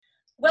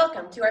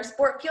Welcome to our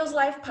Sport Fuels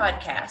Life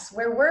podcast,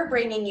 where we're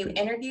bringing you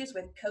interviews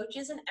with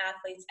coaches and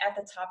athletes at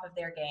the top of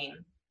their game.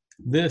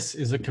 This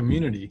is a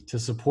community to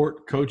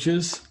support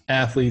coaches,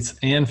 athletes,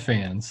 and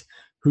fans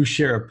who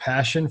share a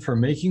passion for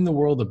making the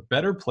world a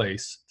better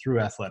place through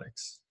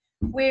athletics.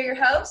 We're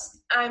your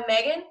hosts. I'm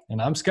Megan.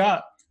 And I'm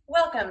Scott.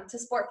 Welcome to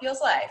Sport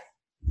Fuels Life.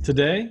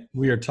 Today,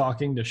 we are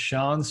talking to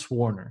Sean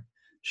Swarner.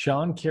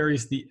 Sean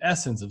carries the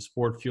essence of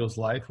Sport Fuels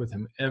Life with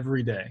him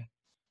every day.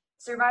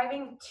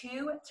 Surviving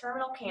 2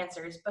 terminal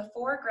cancers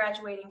before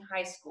graduating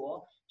high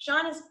school,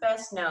 Sean is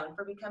best known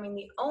for becoming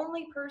the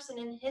only person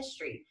in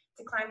history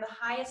to climb the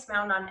highest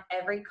mountain on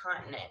every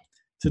continent,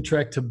 to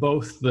trek to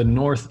both the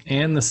North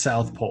and the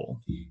South Pole,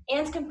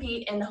 and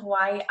compete in the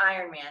Hawaii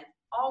Ironman,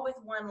 all with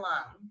one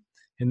lung.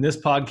 In this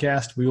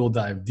podcast, we will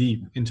dive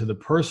deep into the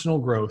personal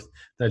growth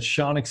that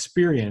Sean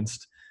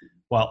experienced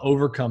while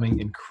overcoming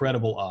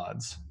incredible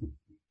odds.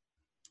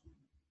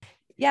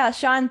 Yeah,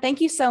 Sean, thank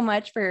you so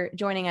much for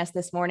joining us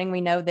this morning.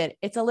 We know that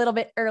it's a little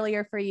bit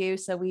earlier for you,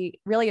 so we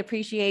really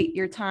appreciate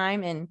your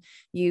time and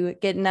you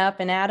getting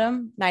up and at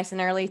 'em nice and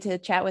early to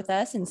chat with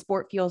us in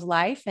Sport Fuels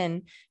Life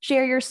and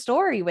share your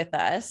story with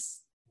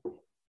us.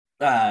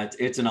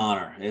 It's an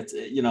honor.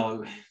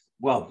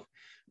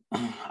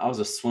 I was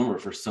a swimmer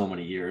for so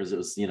many years. It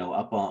was,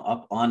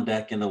 up on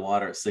deck in the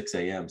water at 6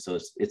 a.m. So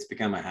it's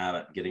become a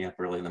habit getting up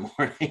early in the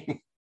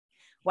morning.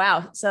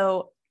 Wow.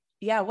 So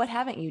yeah, what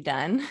haven't you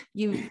done?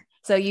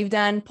 You've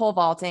done pole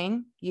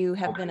vaulting. You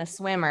have been a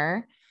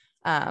swimmer,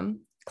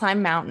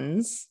 climbed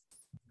mountains.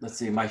 Let's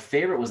see. My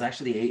favorite was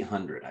actually the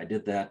 800. I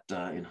did that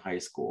in high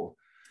school.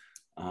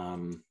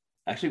 And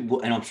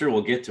I'm sure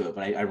we'll get to it,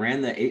 but I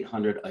ran the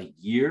 800 a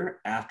year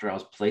after I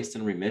was placed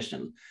in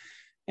remission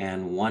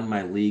and won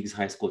my league's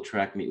high school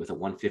track meet with a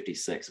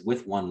 156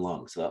 with one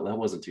lung. So that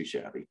wasn't too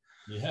shabby.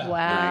 Yeah.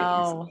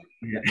 Wow.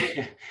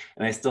 And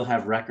I still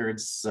have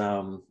records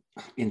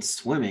in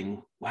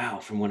swimming. Wow.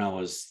 From when I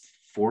was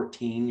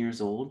 14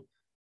 years old,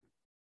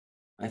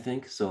 I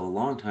think. So a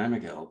long time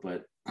ago,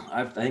 but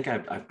I've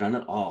done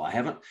it all.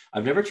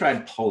 I've never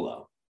tried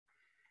polo.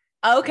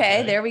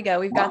 Okay. There we go.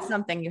 We've got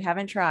something you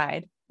haven't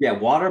tried. Yeah.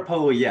 Water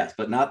polo. Yes.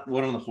 But not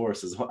one on the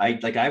horses.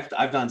 I've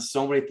done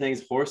so many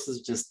things.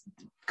 Horses, just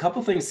a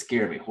couple things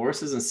scare me.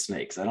 Horses and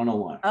snakes. I don't know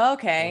why.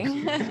 Okay.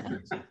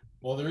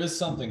 Well, there is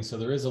something. So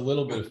there is a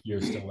little bit of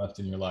fear still left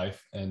in your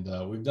life. And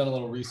we've done a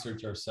little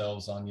research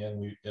ourselves on you, and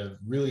we have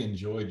really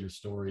enjoyed your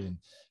story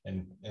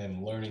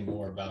and learning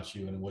more about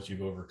you and what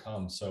you've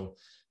overcome. So,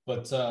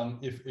 but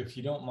if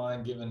you don't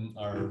mind giving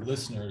our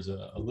listeners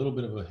a little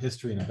bit of a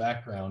history and a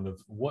background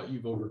of what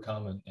you've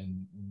overcome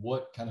and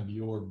what kind of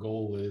your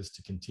goal is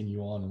to continue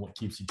on and what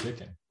keeps you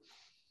ticking.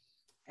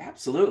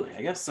 Absolutely.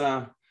 I guess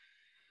an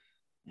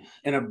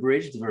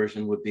abridged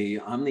version would be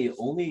I'm the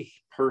only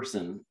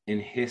person in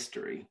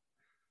history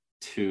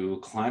to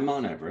climb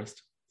Mount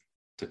Everest,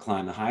 to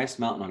climb the highest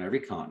mountain on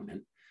every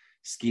continent,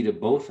 ski to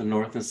both the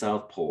North and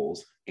South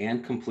Poles,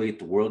 and complete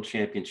the World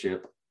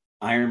Championship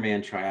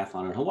Ironman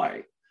triathlon in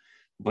Hawaii.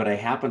 But I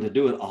happened to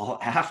do it all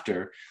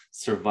after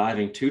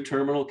surviving 2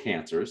 terminal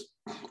cancers,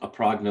 a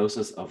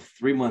prognosis of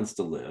 3 months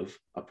to live,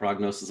 a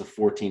prognosis of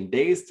 14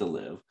 days to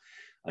live,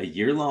 a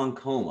year-long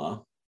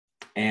coma,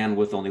 and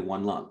with only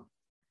one lung.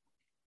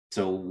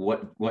 So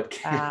what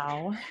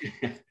Wow.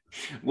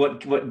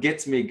 what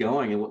gets me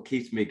going and what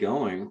keeps me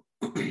going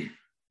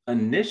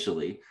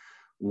initially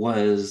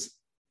was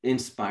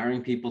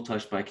inspiring people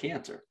touched by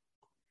cancer.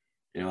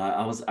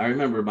 I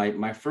remember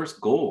my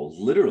first goal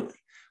literally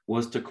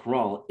was to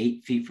crawl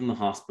 8 feet from the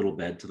hospital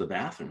bed to the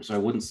bathroom so I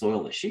wouldn't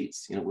soil the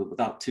sheets,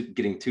 without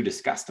getting too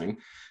disgusting.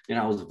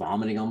 I was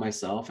vomiting on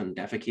myself and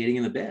defecating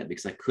in the bed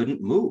because I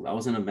couldn't move. I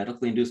was in a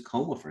medically induced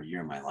coma for a year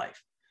of my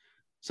life.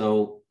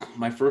 So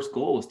my first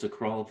goal was to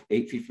crawl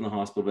 8 feet from the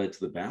hospital bed to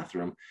the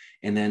bathroom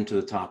and then to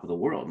the top of the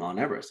world, Mount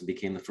Everest, and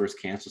became the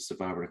first cancer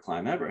survivor to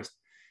climb Everest.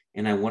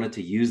 And I wanted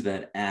to use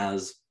that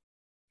as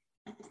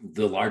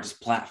the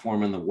largest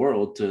platform in the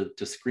world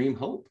to scream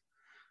hope.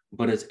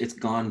 But it's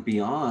gone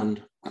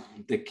beyond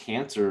the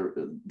cancer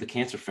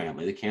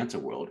family, the cancer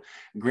world.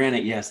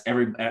 Granted, yes,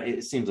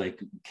 it seems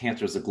like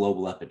cancer is a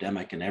global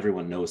epidemic and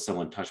everyone knows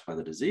someone touched by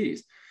the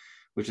disease,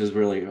 which is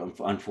really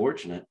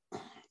unfortunate.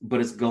 But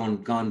it's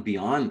gone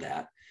beyond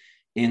that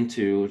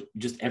into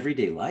just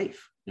everyday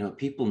life.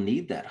 People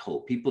need that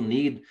hope. People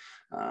need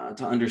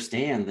to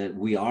understand that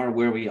we are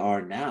where we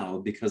are now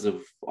because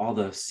of all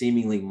the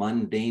seemingly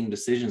mundane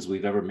decisions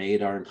we've ever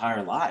made our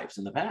entire lives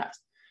in the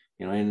past.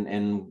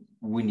 And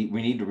we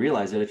need to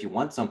realize that if you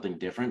want something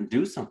different,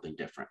 do something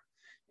different.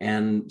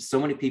 And so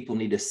many people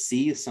need to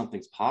see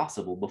something's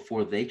possible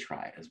before they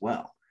try it as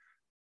well.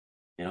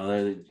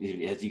 As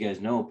you guys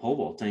know, pole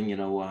vaulting,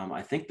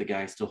 I think the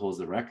guy still holds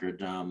the record.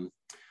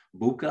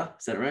 Buka,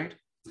 is that right?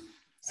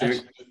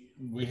 Actually,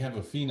 we have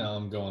a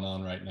phenom going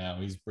on right now.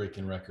 He's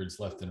breaking records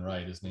left and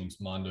right. His name's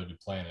Mondo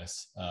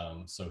Duplantis.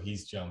 So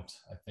he's jumped,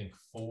 I think,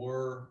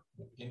 4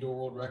 indoor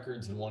world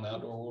records and 1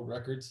 outdoor world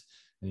records,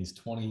 and he's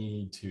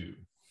 22.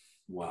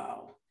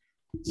 Wow.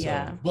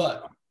 Yeah.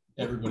 But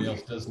everybody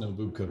else does know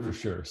Buka for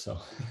sure. So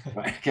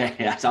okay,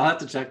 yeah, so I'll have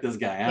to check this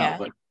guy out. Yeah.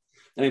 But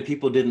I mean,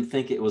 people didn't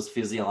think it was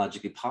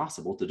physiologically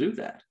possible to do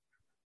that.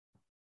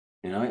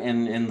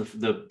 And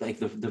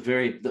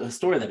the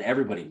story that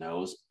everybody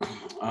knows,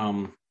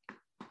 and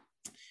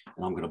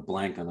I'm going to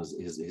blank on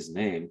his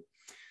name,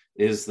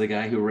 is the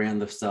guy who ran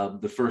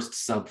the first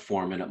sub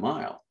 4 minute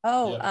mile.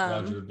 Oh,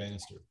 Roger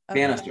Bannister.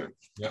 Okay. Bannister.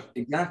 Yep.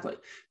 Exactly.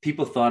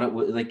 People thought it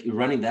was like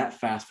running that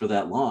fast for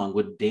that long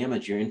would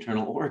damage your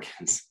internal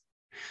organs.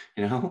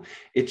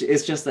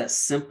 It's just that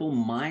simple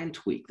mind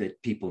tweak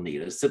that people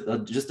need. It's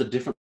just a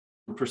different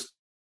perspective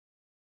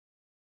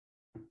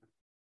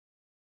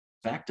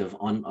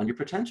on your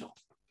potential.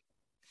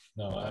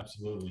 No,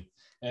 absolutely.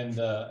 And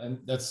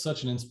that's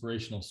such an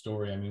inspirational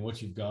story. I mean,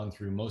 what you've gone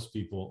through, most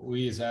people,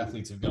 we as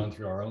athletes have gone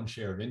through our own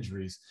share of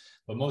injuries,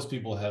 but most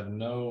people have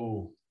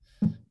no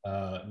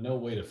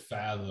way to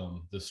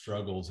fathom the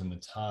struggles and the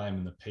time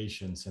and the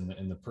patience and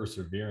the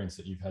perseverance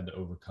that you've had to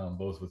overcome,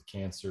 both with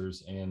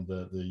cancers and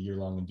the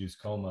year-long induced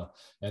coma.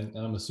 And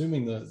I'm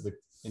assuming the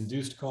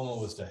induced coma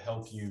was to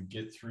help you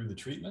get through the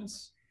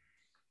treatments?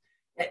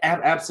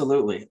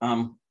 Absolutely.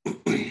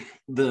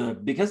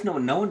 Because no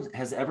one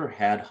has ever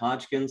had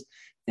Hodgkin's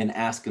and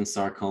Askin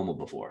sarcoma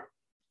before.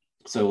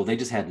 So they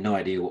just had no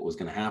idea what was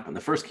going to happen.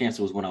 The first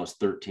cancer was when I was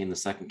 13. The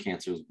second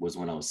cancer was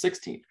when I was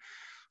 16.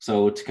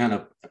 So to kind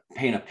of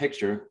paint a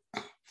picture,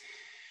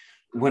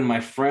 when my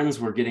friends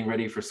were getting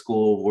ready for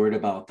school, worried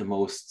about the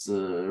most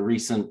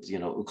recent,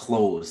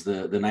 clothes,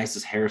 the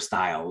nicest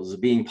hairstyles,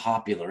 being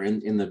popular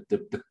in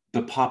the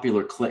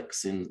popular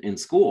cliques in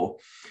school,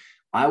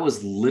 I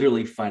was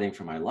literally fighting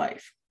for my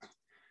life.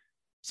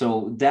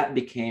 So that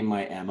became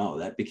my MO.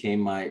 That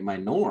became my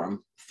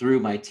norm through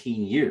my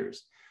teen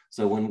years.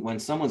 So when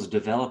someone's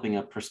developing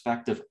a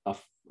perspective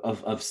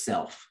of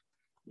self,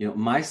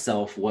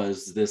 myself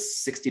was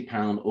this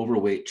 60-pound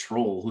overweight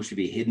troll who should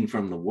be hidden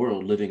from the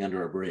world living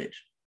under a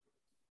bridge,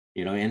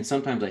 and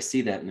sometimes I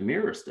see that in the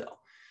mirror still,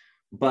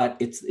 but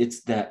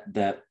it's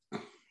that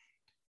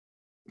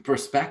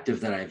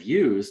perspective that I've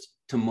used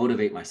to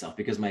motivate myself,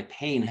 because my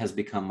pain has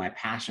become my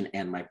passion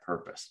and my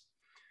purpose.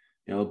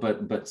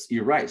 But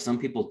you're right. Some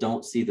people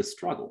don't see the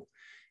struggle,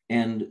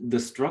 and the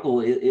struggle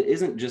it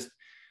isn't just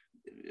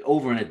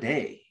over in a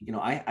day.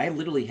 I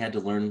literally had to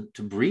learn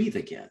to breathe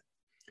again.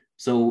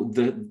 So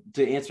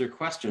to answer your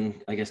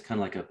question, I guess kind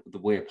of like the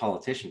way a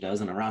politician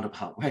does in a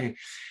roundabout way,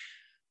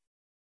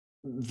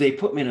 they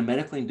put me in a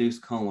medically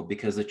induced coma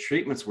because the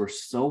treatments were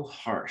so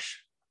harsh.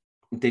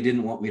 They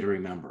didn't want me to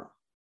remember,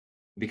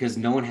 because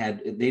they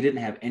didn't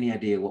have any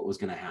idea what was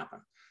going to happen.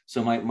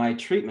 So my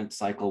treatment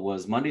cycle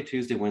was Monday,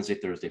 Tuesday, Wednesday,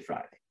 Thursday,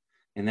 Friday.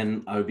 And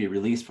then I would be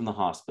released from the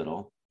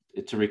hospital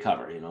to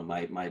recover,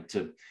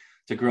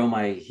 to grow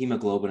my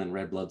hemoglobin and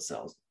red blood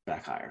cells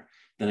back higher.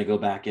 Then I go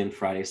back in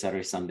Friday,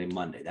 Saturday, Sunday,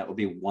 Monday. That would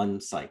be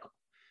one cycle.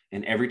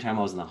 And every time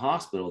I was in the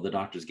hospital, the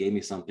doctors gave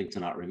me something to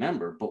not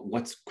remember. But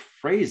what's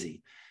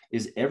crazy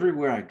is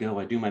everywhere I go,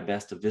 I do my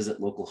best to visit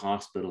local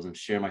hospitals and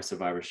share my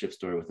survivorship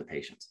story with the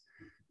patients,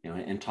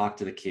 and talk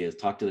to the kids,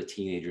 talk to the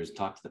teenagers,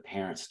 talk to the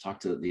parents, talk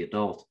to the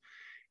adult.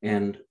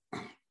 And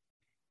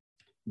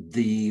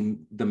the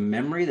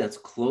memory that's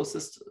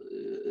closest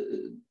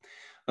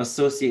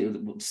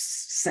associated with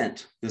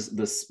scent,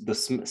 the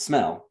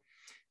smell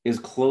is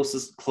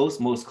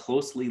most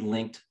closely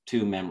linked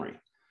to memory.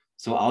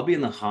 So I'll be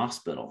in the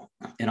hospital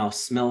and I'll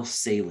smell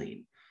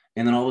saline,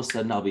 and then all of a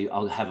sudden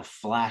I'll have a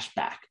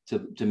flashback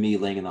to me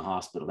laying in the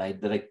hospital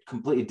that I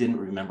completely didn't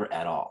remember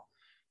at all,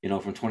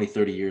 from 20,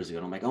 30 years ago.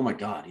 And I'm like, oh my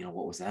God,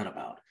 what was that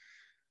about?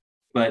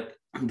 But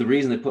the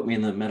reason they put me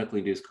in the medically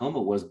induced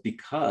coma was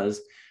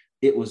because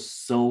it was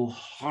so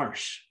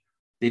harsh.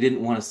 They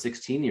didn't want a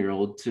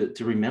 16-year-old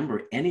to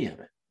remember any of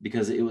it,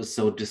 because it was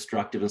so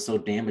destructive and so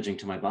damaging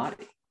to my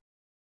body.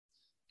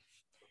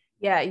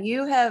 Yeah,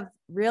 you have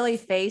really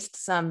faced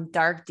some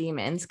dark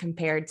demons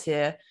compared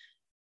to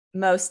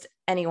most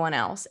anyone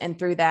else. And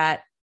through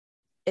that,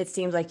 it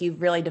seems like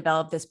you've really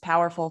developed this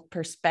powerful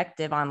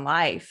perspective on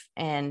life.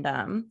 And,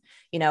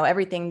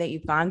 everything that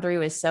you've gone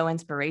through is so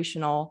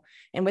inspirational.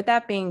 And with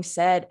that being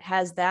said,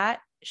 has that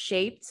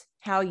shaped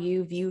how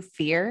you view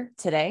fear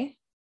today?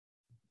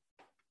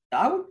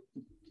 I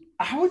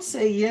would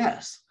say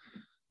yes,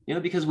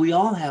 because we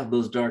all have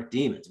those dark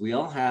demons. We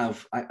all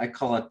have, I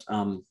call it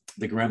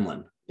the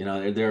gremlin.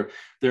 There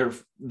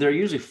are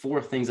usually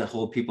four things that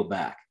hold people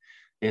back.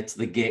 It's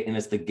the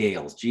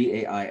Gales,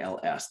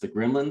 G-A-I-L-S, the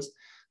gremlins,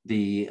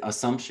 the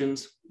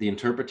assumptions, the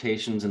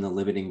interpretations, and the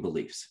limiting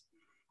beliefs,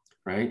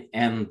 right?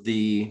 And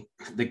the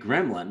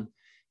gremlin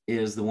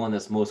is the one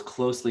that's most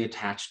closely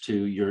attached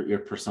to your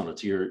persona,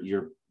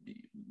 to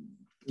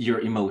your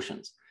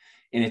emotions.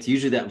 And it's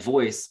usually that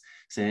voice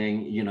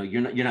saying,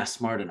 you're not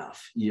smart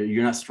enough,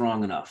 you're not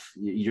strong enough,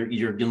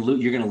 you're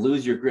gonna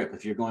lose your grip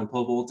if you're going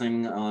pole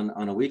vaulting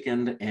on a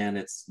weekend and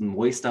it's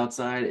moist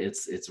outside,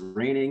 it's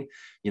raining,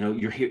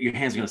 your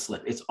hands are gonna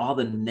slip. It's all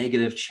the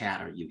negative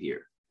chatter you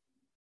hear.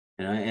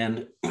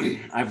 And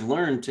I've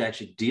learned to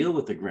actually deal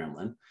with the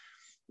gremlin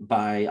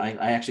by,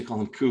 I actually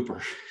call him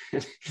Cooper.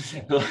 A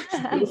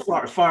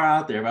little far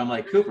out there, but I'm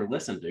like, Cooper,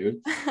 listen,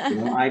 dude,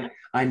 I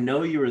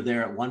know you were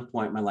there at one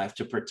point in my life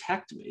to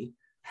protect me.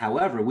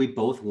 However, we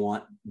both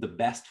want the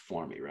best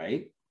for me,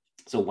 right?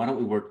 So why don't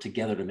we work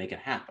together to make it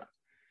happen?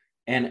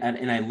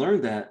 And I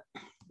learned that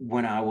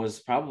when I was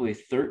probably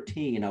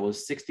 13. I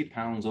was 60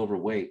 pounds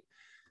overweight,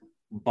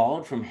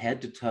 bald from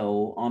head to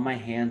toe, on my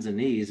hands and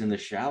knees in the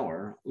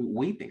shower,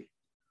 weeping,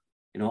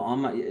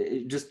 on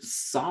my, just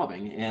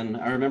sobbing. And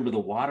I remember the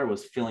water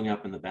was filling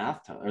up in the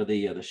bathtub or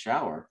the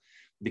shower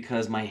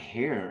because my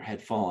hair had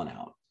fallen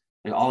out,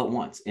 like, all at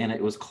once, and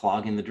it was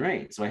clogging the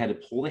drain. So I had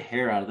to pull the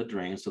hair out of the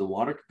drain so the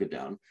water could go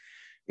down.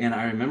 And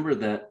I remember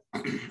that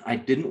I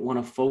didn't want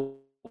to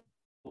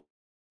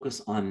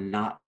focus on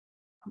not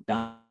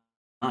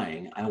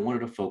dying. I wanted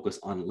to focus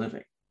on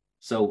living.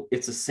 So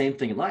it's the same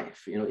thing in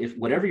life. If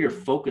whatever you're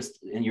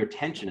focused and your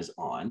attention is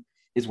on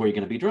is where you're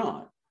going to be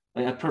drawn.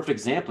 Like a perfect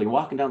example, you're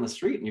walking down the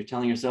street and you're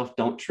telling yourself,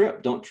 don't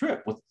trip, don't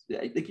trip.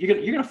 You're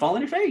going to fall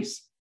on your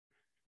face.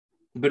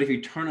 But if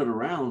you turn it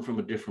around from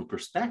a different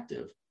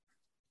perspective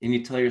and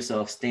you tell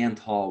yourself, stand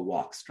tall,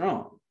 walk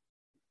strong,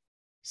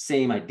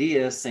 same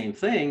idea, same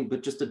thing,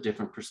 but just a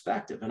different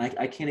perspective. And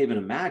I can't even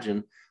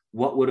imagine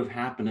what would have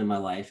happened in my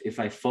life if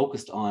I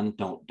focused on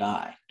don't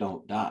die,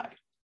 don't die.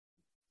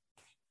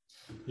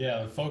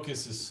 Yeah, the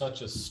focus is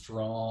such a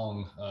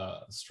strong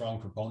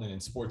proponent in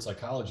sports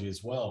psychology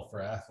as well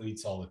for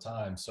athletes all the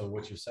time. So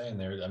what you're saying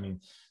there, I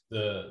mean,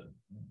 the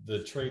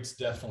traits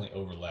definitely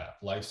overlap.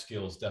 Life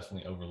skills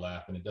definitely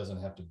overlap, and it doesn't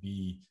have to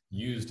be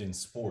used in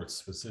sports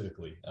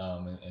specifically.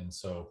 And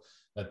so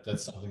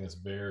that's something that's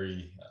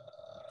very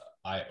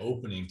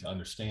eye-opening to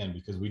understand,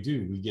 because we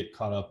get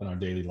caught up in our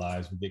daily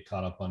lives. We get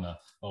caught up on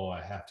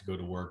I have to go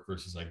to work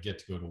versus I get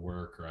to go to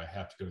work, or I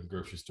have to go to the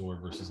grocery store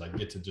versus I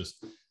get to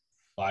just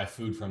buy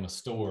food from a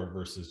store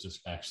versus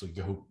just actually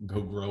go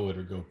grow it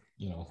or go,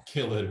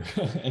 kill it or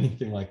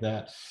anything like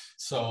that.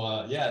 So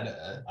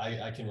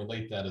I can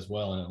relate that as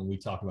well. And we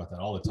talk about that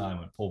all the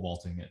time at pole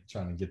vaulting, and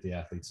trying to get the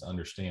athletes to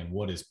understand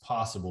what is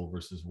possible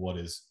versus what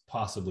is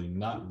possibly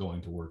not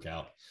going to work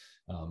out.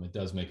 It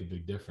does make a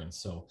big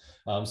difference. So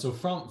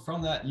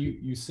from that,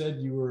 you said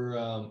you were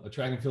a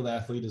track and field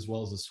athlete as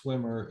well as a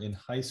swimmer in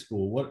high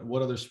school.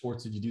 What other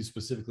sports did you do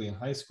specifically in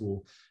high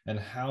school, and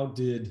how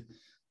did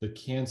the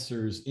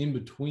cancers in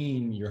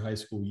between your high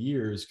school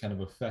years kind of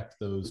affect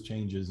those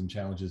changes and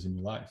challenges in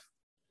your life?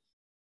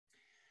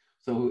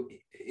 So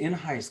in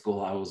high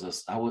school, I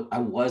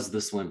was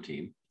the swim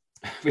team.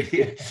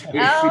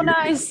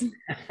 Nice.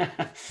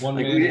 One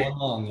man, one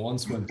lung, one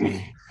swim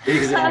team.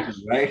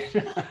 Exactly, right?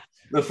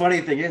 The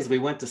funny thing is, we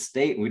went to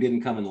state and we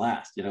didn't come in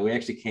last. We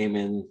actually came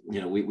in,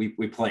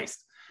 we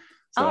placed.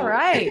 So, all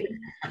right.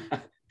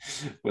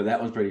 Well,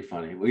 that was pretty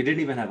funny. We didn't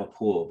even have a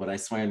pool, but I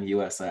swam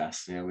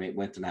USS. We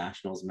went to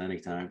nationals many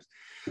times.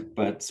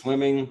 But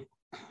swimming,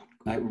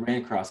 I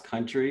ran cross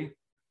country,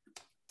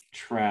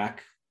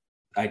 track.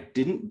 I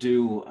didn't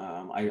do.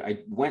 I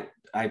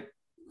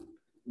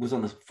was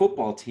on the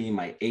football team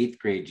my 8th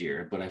grade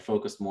year, but I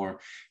focused more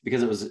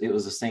because it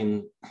was the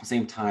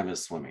same time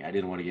as swimming. I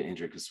didn't want to get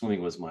injured because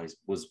swimming was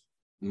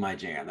my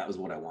jam. That was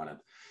what I wanted.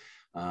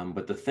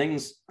 But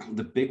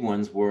the big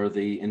ones were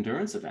the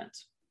endurance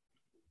events.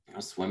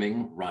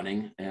 Swimming,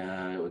 running,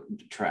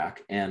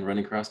 track, and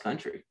running cross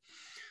country.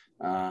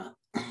 And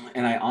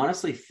I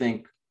honestly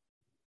think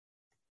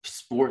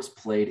sports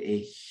played a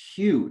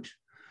huge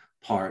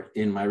part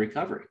in my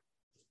recovery.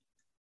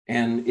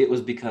 And it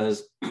was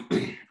because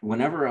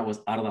whenever I was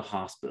out of the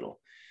hospital,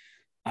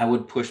 I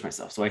would push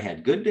myself. So I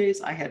had good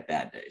days, I had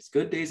bad days,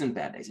 good days and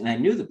bad days. And I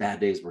knew the bad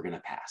days were going to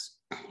pass.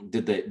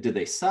 Did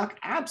they suck?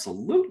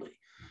 Absolutely.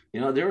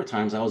 There were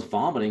times I was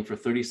vomiting for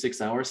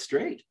 36 hours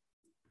straight.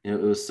 It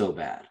was so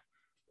bad.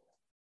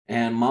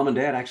 And mom and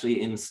dad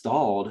actually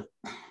installed,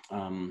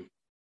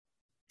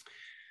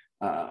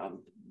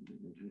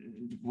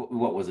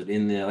 what was it,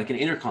 like an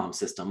intercom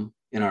system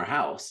in our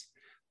house,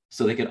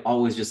 so they could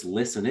always just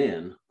listen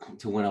in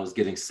to when I was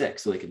getting sick,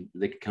 so they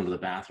could come to the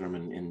bathroom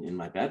in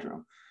my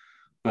bedroom.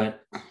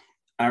 But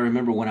I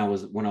remember when I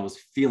was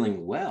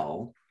feeling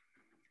well,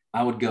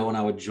 I would go and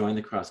I would join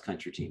the cross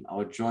country team. I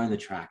would join the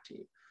track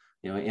team,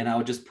 and I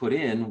would just put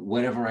in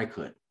whatever I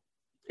could.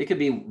 It could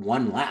be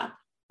one lap,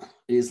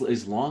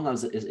 as long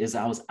as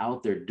I was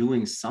out there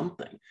doing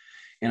something.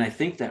 And I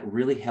think that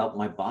really helped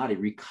my body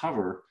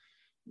recover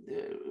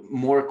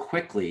more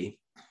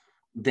quickly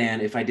than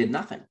if I did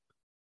nothing.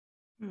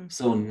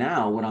 So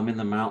now when I'm in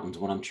the mountains,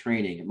 when I'm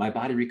training, my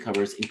body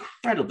recovers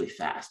incredibly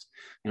fast.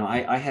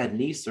 I had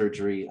knee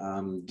surgery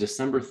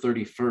December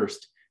 31st.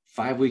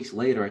 5 weeks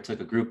later, I took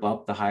a group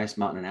up the highest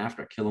mountain in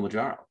Africa,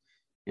 Kilimanjaro,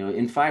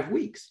 in 5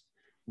 weeks.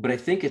 But I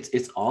think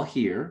it's all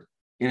here.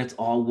 And it's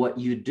all what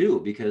you do,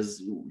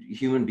 because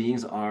human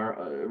beings are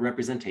a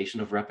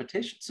representation of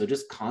repetition. So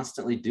just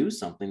constantly do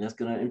something that's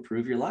going to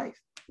improve your life.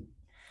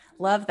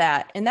 Love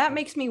that. And that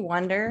makes me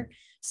wonder.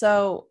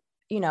 So,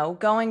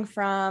 going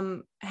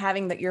from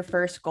having your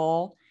first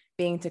goal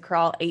being to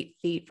crawl 8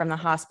 feet from the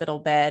hospital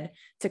bed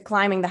to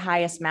climbing the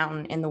highest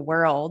mountain in the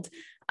world,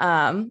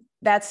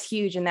 that's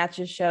huge. And that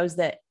just shows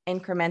the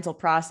incremental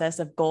process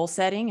of goal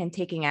setting and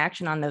taking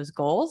action on those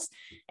goals.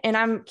 And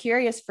I'm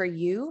curious for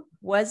you,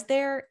 was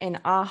there an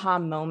aha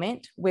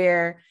moment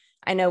where,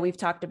 I know we've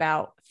talked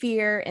about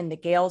fear and the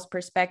Gail's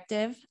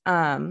perspective,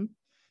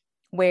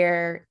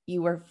 where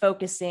you were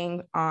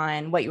focusing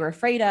on what you were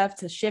afraid of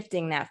to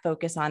shifting that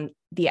focus on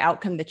the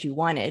outcome that you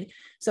wanted.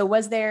 So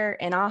was there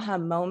an aha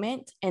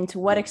moment, and to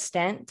what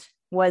extent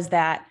was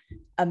that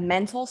a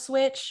mental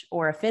switch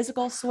or a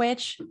physical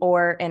switch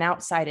or an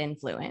outside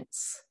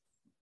influence?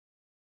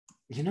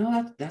 You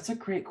know, that's a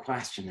great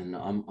question.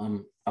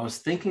 And I was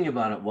thinking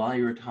about it while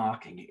you were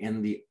talking,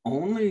 and the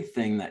only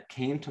thing that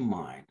came to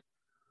mind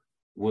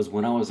was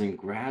when I was in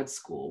grad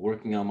school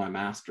working on my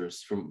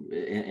master's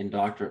in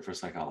doctorate for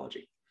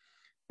psychology.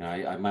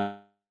 And my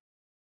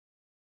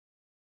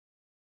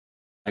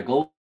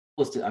goal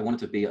was I wanted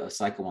to be a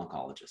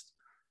psycho-oncologist,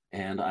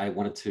 and I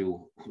wanted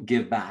to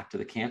give back to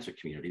the cancer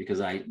community because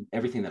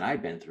everything that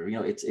I've been through, you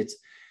know, it's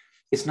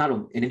not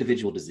an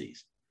individual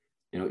disease.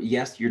 You know,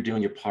 yes, you're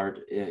doing your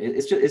part.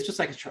 It's just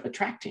like a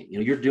track team. You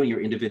know, you're doing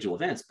your individual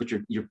events, but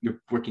you're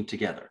working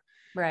together.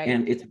 Right.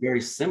 And it's very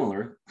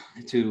similar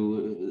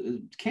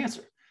to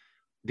cancer,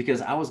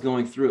 because I was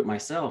going through it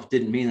myself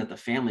didn't mean that the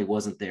family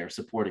wasn't there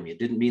supporting me. It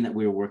didn't mean that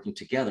we were working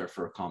together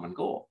for a common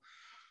goal.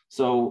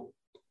 So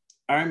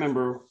I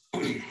remember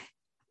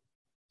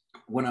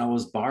when I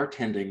was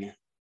bartending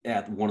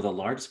at one of the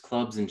largest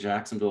clubs in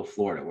Jacksonville,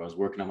 Florida, where I was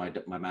working on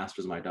my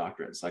master's and my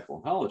doctorate in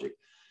psycho-oncology.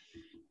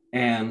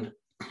 And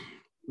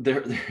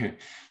there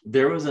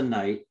was a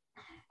night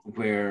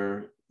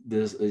where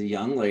a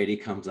young lady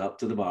comes up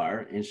to the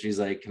bar and she's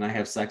like, "Can I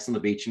have sex on the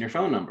beach and your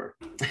phone number?"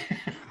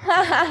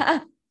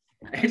 Right?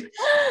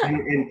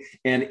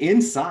 And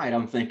inside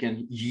I'm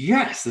thinking,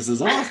 yes, this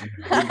is awesome.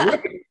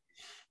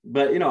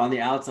 But, you know, on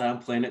the outside, I'm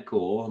playing it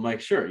cool. I'm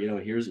like, sure, you know,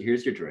 here's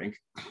your drink.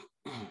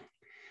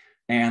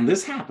 And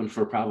this happened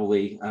for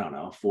probably, I don't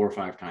know, 4 or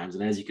 5 times.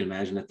 And as you can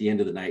imagine, at the end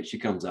of the night, she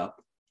comes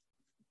up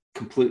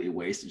completely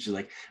wasted. She's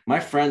like, "My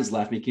friends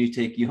left me. Can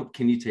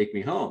you take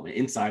me home?" And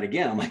inside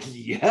again, I'm like,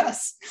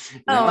 yes.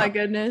 Oh my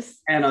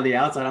goodness. And on the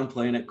outside, I'm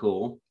playing it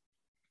cool.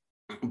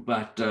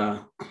 But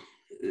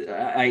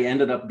I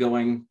ended up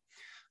going,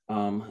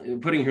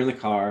 putting her in the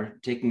car,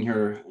 taking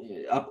her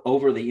up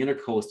over the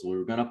intercoastal. We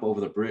were going up over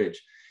the bridge,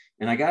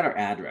 and I got her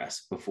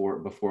address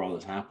before all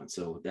this happened.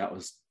 So that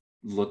was,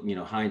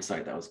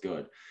 hindsight, that was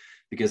good,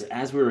 because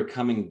as we were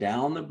coming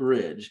down the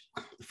bridge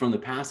from the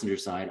passenger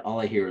side, all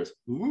I hear is,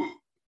 "Ooh."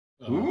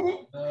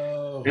 Oh,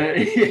 no.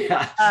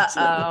 Yeah.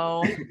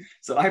 Uh-oh.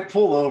 So I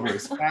pull over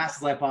as fast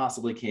as I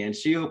possibly can.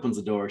 She opens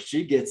the door.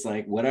 She gets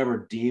like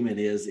whatever demon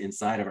is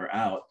inside of her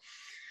out.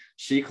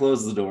 She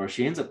closes the door.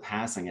 She ends up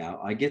passing out.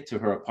 I get to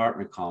her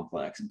apartment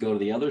complex, go to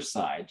the other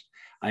side.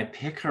 I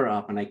pick her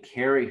up and I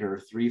carry her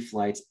 3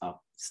 flights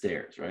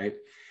upstairs, right?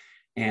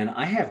 And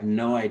I have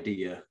no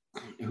idea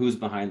who's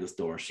behind this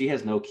door. She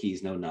has no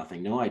keys, no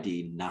nothing, no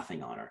ID,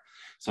 nothing on her.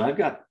 So I've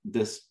got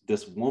this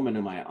woman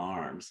in my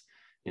arms,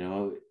 you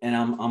know, and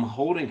I'm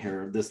holding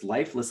her, this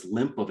lifeless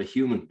limp of a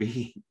human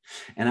being,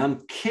 and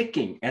I'm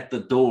kicking at the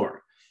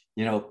door,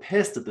 you know,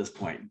 pissed at this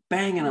point,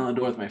 banging on the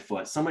door with my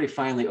foot. Somebody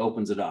finally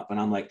opens it up, and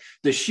I'm like,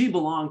 "Does she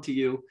belong to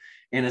you?"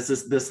 And it's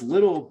this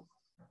little,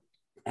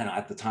 and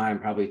at the time,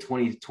 probably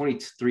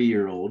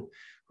 23-year-old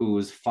who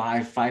was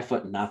 5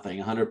 foot nothing,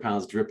 100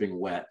 pounds dripping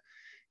wet.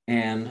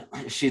 And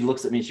she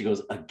looks at me and she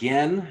goes,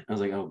 "Again?" I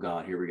was like, "Oh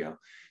God, here we go."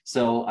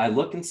 So I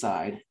look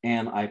inside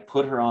and I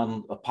put her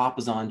on a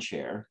Papasan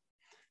chair,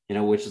 you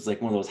know, which is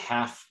like one of those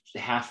half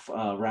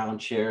round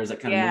chairs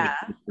that kind of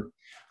move.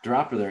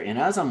 Drop her there. And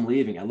as I'm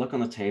leaving, I look on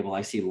the table,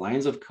 I see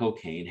lines of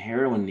cocaine,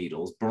 heroin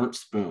needles, burnt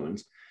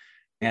spoons.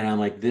 And I'm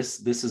like,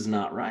 this is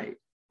not right.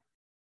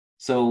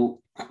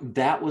 So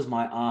that was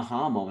my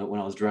aha moment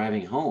when I was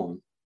driving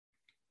home,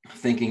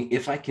 thinking,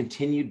 if I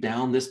continue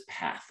down this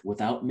path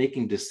without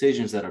making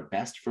decisions that are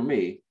best for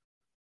me,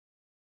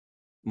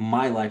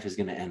 my life is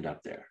going to end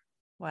up there.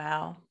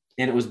 Wow.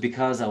 And it was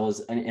because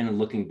and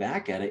looking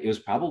back at it, it was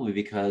probably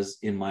because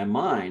in my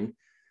mind,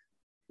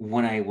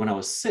 when I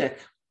was sick,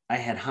 I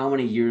had how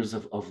many years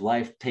of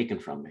life taken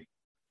from me.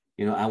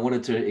 You know, I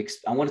wanted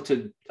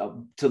to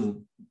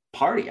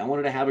party. I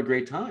wanted to have a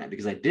great time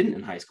because I didn't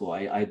in high school.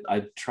 I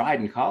tried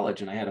in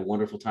college and I had a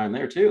wonderful time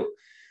there too.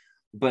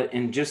 But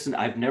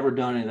I've never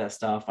done any of that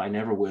stuff. I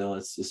never will.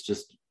 It's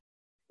just,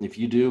 if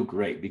you do,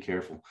 great, be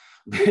careful.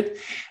 But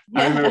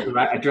I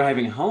remember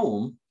driving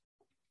home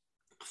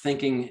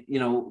thinking, you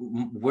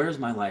know, where's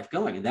my life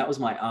going? And that was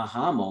my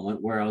aha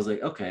moment where I was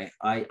like, okay,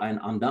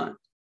 I'm done.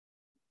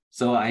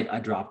 So I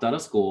dropped out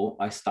of school.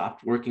 I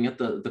stopped working at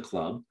the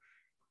club.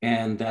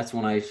 And that's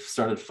when I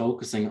started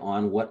focusing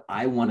on what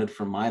I wanted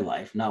for my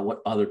life, not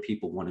what other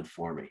people wanted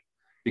for me,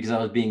 because I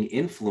was being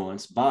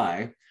influenced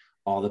by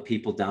all the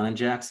people down in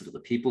Jacksonville, the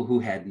people who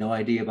had no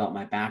idea about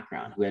my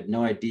background, who had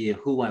no idea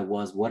who I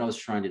was, what I was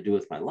trying to do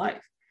with my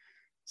life.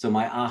 So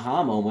my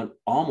aha moment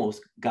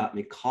almost got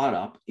me caught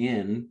up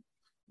in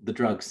the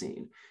drug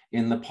scene,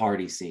 in the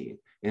party scene,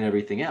 and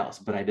everything else.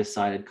 But I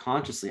decided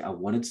consciously I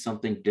wanted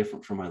something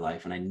different for my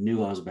life, and I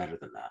knew I was better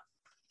than that.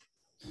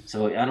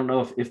 So I don't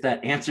know if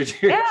that answered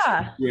your,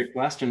 Yeah. your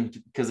question,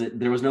 because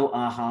there was no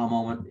aha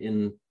moment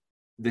in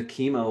the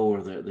chemo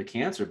or the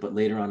cancer, but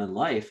later on in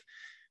life,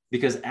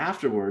 because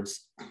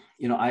afterwards,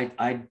 you know,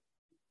 I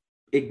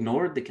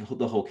ignored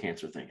the whole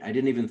cancer thing. I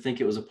didn't even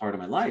think it was a part of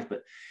my life.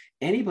 But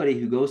anybody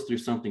who goes through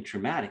something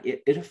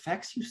traumatic, it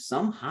affects you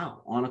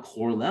somehow on a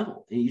core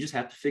level. And you just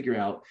have to figure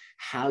out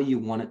how you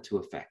want it to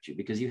affect you,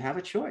 because you have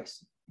a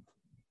choice.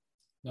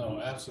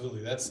 No,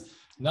 absolutely. That's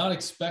not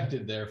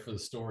expected there for the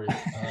story.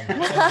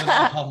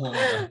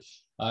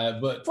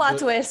 Plot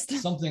twist.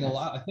 Something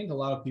I think a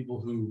lot of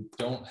people who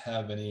don't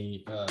have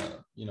any,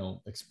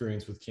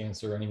 experience with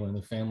cancer, or anyone in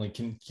the family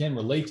can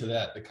relate to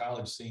that, the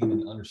college scene,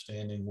 and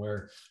understanding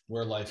where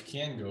life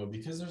can go,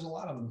 because there's a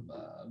lot of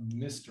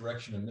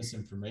misdirection and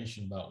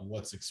misinformation about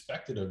what's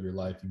expected of your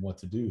life and what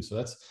to do.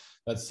 So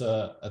that's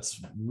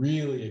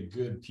really a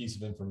good piece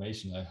of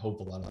information. I hope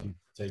a lot of people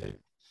take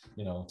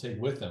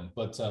with them.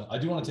 But I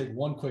do want to take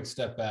one quick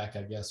step back,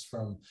 I guess,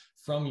 from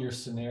your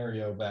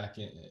scenario back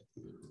in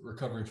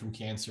recovering from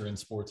cancer in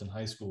sports in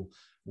high school.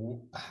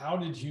 How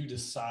did you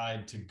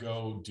decide to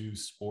go do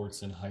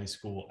sports in high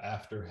school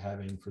after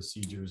having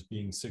procedures,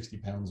 being 60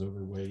 pounds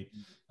overweight,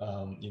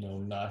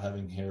 not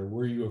having hair?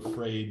 Were you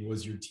afraid?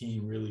 Was your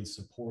team really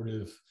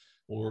supportive?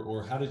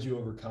 Or how did you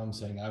overcome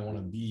saying, I want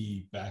to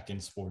be back in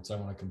sports, I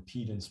want to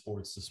compete in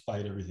sports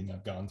despite everything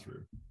I've gone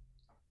through?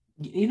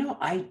 You know,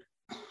 I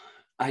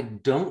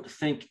don't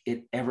think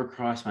it ever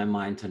crossed my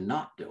mind to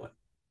not do it.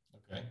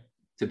 Okay.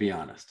 To be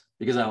honest,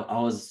 because I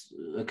was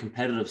a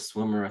competitive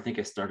swimmer. I think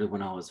I started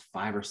when I was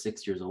 5 or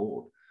 6 years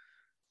old.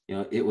 You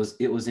know, it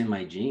was in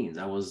my genes.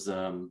 I was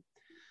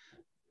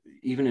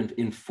even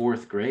in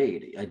fourth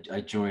grade,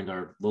 I joined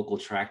our local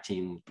track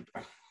team,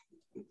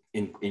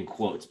 in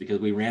quotes, because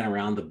we ran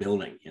around the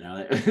building. You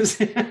know, it was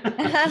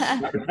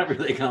not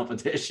really a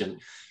competition.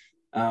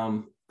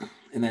 And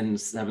then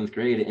 7th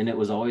grade, and it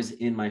was always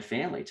in my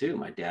family too.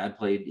 My dad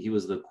played; he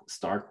was the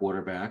star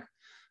quarterback.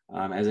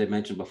 As I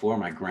mentioned before,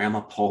 my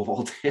grandma pole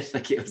vaulted.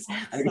 Like it was,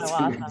 I think it's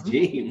in my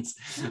genes.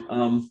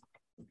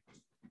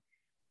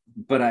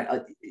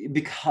 But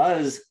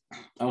because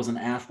I was an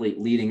athlete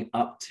leading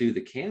up to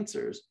the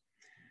cancers,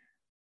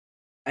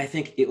 I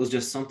think it was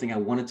just something I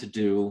wanted to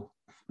do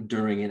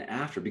during and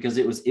after, because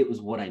it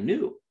was what I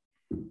knew.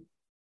 You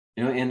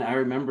know, and I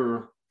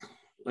remember,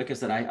 like I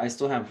said, I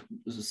still have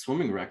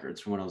swimming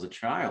records from when I was a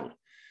child.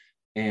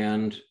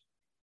 And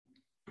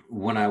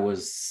when I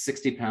was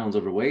 60 pounds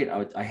overweight,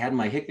 I had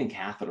my Hickman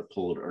catheter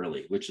pulled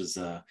early, which is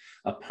a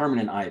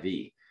permanent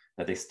IV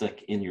that they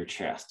stick in your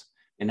chest.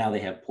 And now they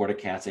have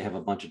portacats, they have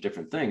a bunch of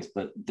different things,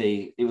 but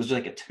it was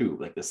just like a tube,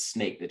 like this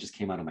snake that just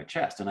came out of my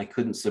chest. And I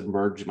couldn't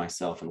submerge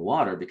myself in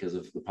water because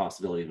of the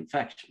possibility of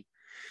infection.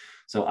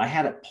 So I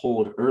had it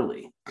pulled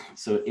early,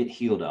 so it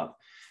healed up.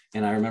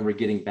 And I remember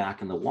getting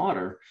back in the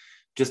water,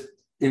 just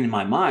in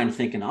my mind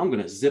thinking, I'm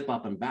going to zip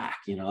up and back,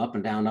 up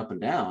and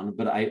down.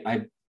 But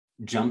I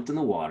jumped in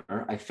the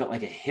water. I felt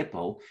like a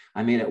hippo.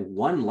 I made it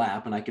one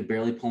lap and I could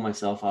barely pull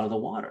myself out of the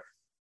water.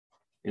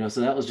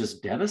 So that was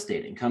just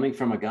devastating, coming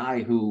from a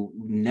guy who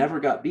never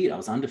got beat. I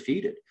was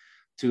undefeated,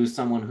 to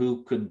someone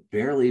who could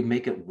barely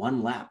make it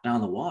one lap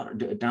down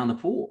the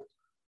pool.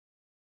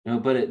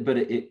 But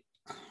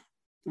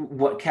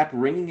what kept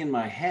ringing in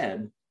my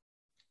head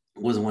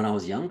was when I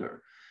was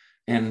younger.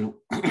 And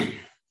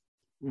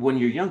when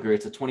you're younger,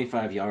 it's a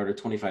 25-yard or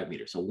 25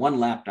 meters. So one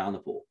lap down the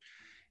pool.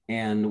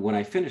 And when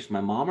I finished, my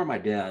mom or my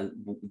dad,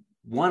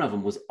 one of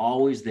them was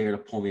always there to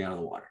pull me out of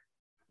the water.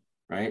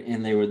 Right.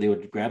 And they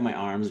would grab my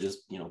arms, just,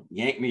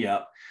 yank me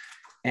up.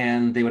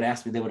 And they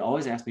would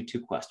always ask me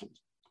 2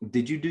 questions.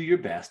 Did you do your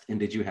best? And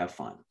did you have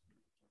fun?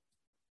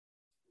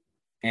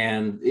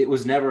 And it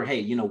was never,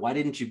 hey, why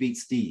didn't you beat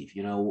Steve?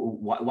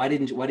 Why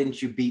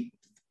didn't you beat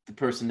the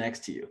person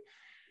next to you?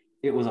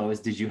 It was always,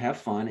 did you have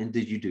fun? And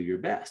did you do your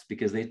best?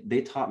 Because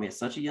they taught me at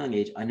such a young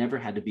age, I never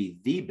had to be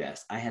the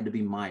best. I had to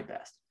be my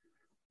best.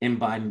 And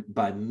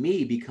by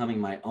me becoming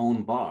my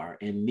own bar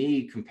and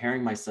me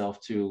comparing myself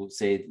to,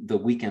 say, the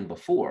weekend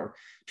before,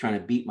 trying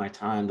to beat my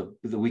time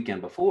the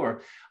weekend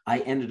before, I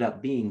ended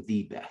up being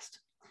the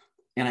best.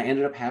 And I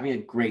ended up having a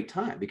great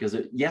time because,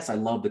 yes, I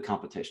love the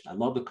competition. I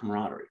love the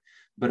camaraderie,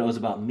 but it was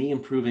about me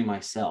improving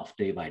myself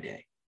day by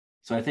day.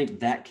 So I think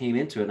that came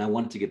into it. And I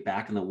wanted to get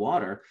back in the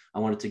water. I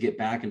wanted to get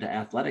back into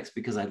athletics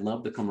because I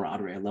love the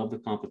camaraderie. I love the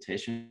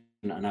competition,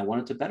 and I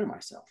wanted to better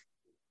myself.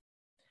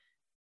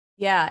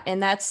 Yeah.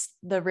 And that's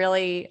the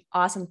really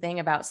awesome thing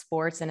about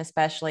sports, and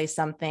especially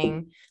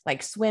something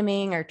like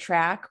swimming or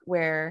track,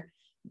 where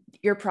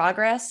your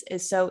progress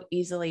is so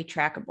easily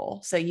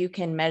trackable. So you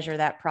can measure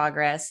that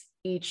progress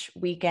each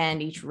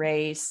weekend, each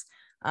race,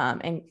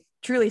 and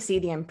truly see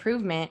the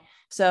improvement.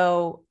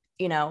 So,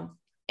 in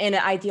an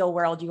ideal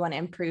world, you want to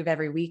improve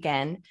every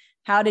weekend.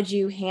 How did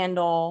you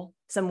handle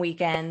some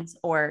weekends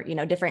or,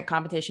 different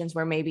competitions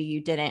where maybe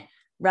you didn't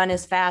run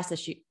as fast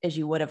as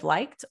you would have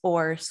liked,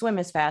 or swim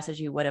as fast as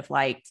you would have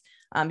liked?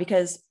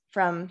 Because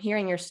from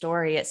hearing your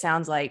story, it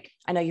sounds like,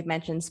 I know you've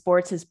mentioned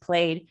sports has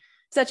played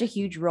such a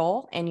huge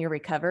role in your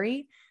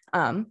recovery.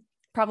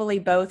 probably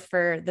both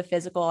for the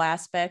physical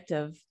aspect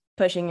of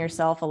pushing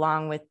yourself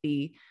along with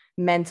the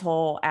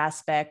mental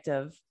aspect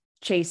of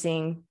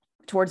chasing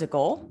towards a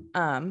goal.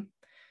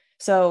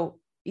 So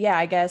yeah,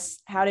 I guess,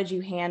 how did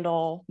you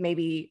handle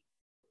maybe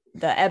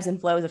the ebbs and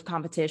flows of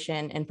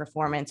competition and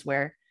performance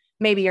where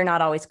maybe you're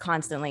not always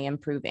constantly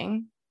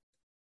improving?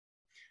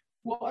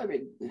 Well, I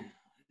mean,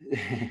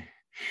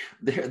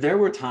 there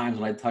were times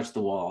when I'd touch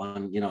the wall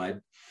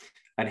and,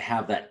 I'd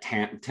have that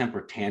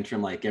temper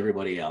tantrum like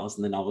everybody else.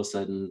 And then all of a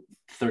sudden,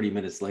 30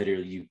 minutes later,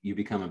 you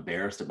become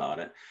embarrassed about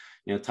it.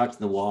 Touching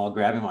the wall,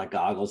 grabbing my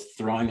goggles,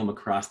 throwing them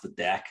across the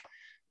deck,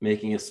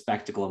 making a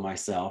spectacle of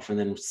myself.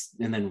 And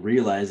then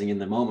realizing in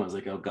the moment, I was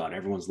like, oh God,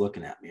 everyone's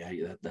looking at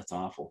me. That's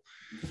awful.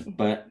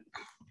 But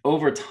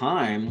over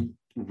time,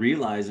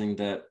 realizing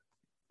that,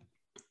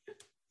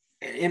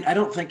 and I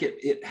don't think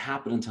it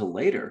happened until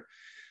later,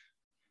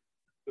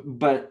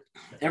 but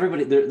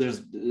everybody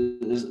there's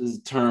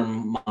this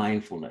term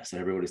mindfulness that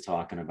everybody's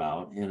talking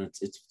about, and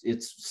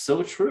it's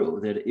so true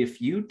that if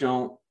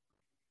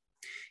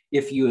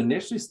you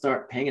initially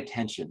start paying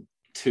attention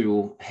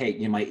to,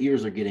 hey, my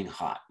ears are getting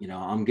hot,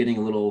 I'm getting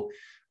a little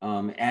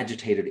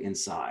agitated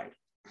inside,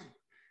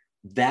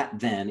 that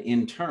then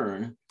in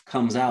turn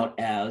comes out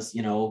as,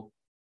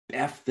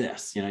 F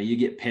this, you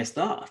get pissed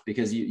off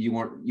because you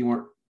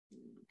weren't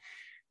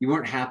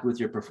happy with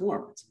your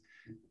performance.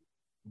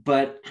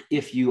 But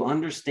if you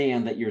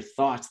understand that your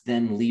thoughts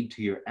then lead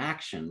to your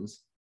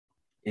actions,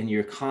 and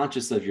you're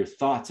conscious of your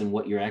thoughts and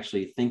what you're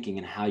actually thinking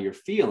and how you're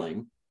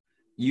feeling,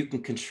 you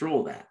can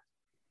control that.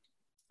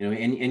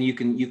 And you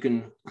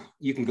can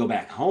go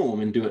back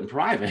home and do it in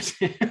private.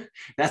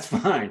 That's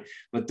fine,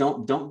 but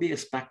don't be a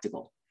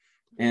spectacle.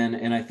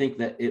 And I think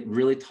that it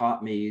really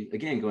taught me,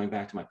 again, going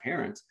back to my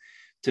parents,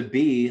 to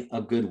be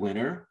a good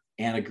winner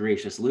and a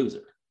gracious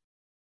loser.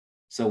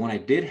 So when I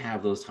did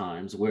have those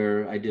times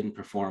where I didn't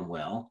perform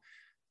well,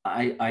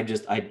 I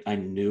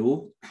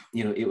knew,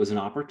 it was an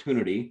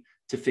opportunity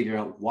to figure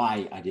out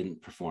why I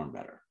didn't perform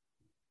better,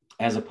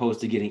 as opposed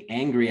to getting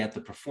angry at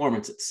the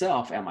performance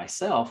itself, at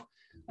myself.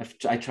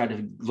 I tried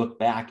to look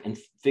back and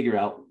figure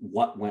out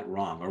what went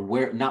wrong, or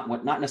where,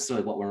 not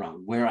necessarily what went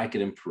wrong, where I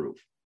could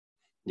improve.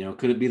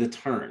 Could it be the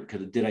turn?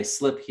 Did I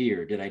slip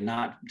here? Did I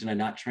not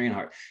train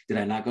hard? Did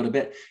I not go to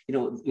bed?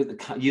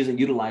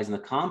 Utilizing the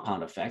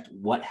compound effect,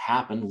 what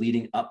happened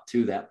leading up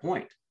to that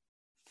point,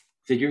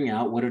 figuring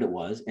out what it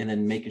was, and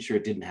then making sure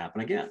it didn't happen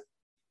again.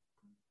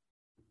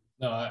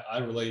 No, I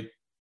relate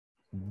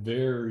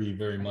very,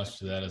 very much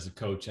to that as a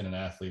coach and an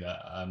athlete.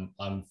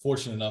 I'm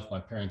fortunate enough, my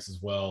parents as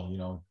well,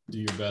 do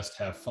your best,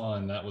 have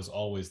fun. That was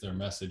always their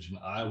message. And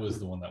I was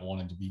the one that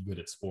wanted to be good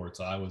at sports.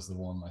 I was the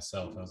one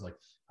myself. I was like,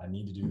 I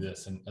need to do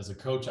this. And as a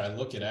coach, I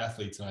look at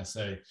athletes and I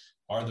say,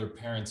 are their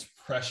parents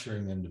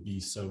pressuring them to be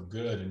so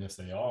good? And if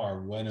they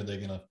are, when are they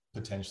going to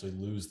potentially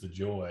lose the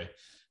joy,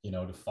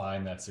 to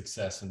find that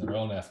success in their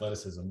own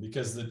athleticism?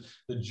 Because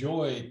the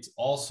joy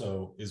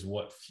also is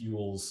what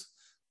fuels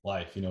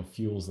life,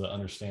 fuels the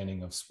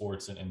understanding of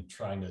sports and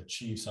trying to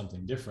achieve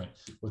something different.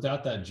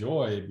 Without that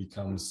joy, it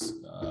becomes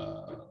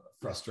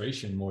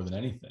frustration more than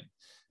anything.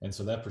 And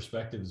so that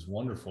perspective is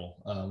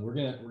wonderful. We're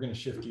gonna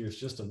shift gears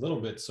just a little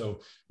bit. So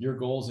your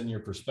goals and your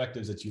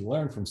perspectives that you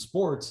learned from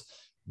sports,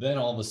 then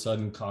all of a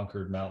sudden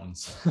conquered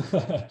mountains.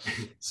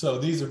 So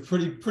these are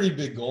pretty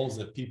big goals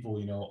that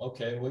people,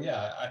 okay, well,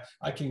 yeah,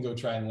 I can go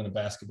try and win a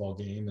basketball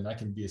game and I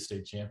can be a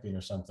state champion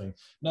or something.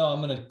 No,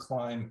 I'm going to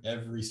climb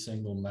every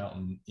single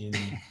mountain in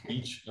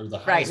each, or the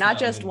highest right, not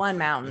mountain just one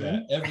mountain.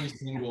 Yeah, every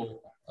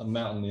single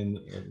mountain in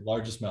the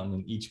largest mountain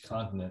in each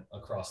continent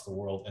across the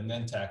world, and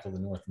then tackle the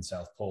North and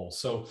South Pole.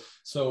 So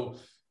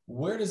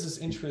where does this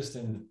interest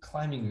in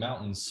climbing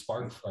mountains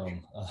spark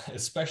from,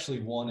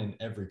 especially one in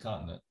every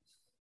continent?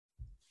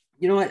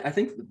 I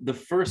think the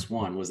first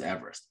one was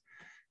Everest.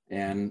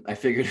 And I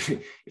figured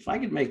if I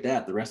could make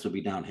that, the rest would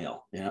be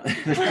downhill. The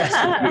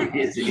rest would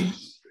be easy.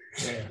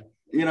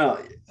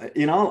 Yeah.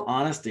 In all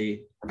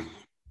honesty,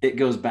 it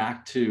goes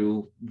back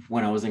to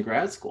when I was in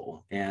grad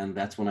school. And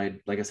that's when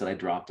I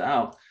dropped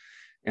out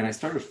and I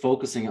started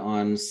focusing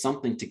on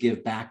something to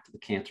give back to the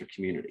cancer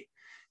community.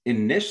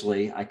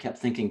 Initially, I kept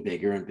thinking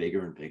bigger and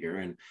bigger and bigger.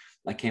 And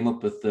I came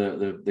up with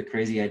the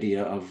crazy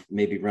idea of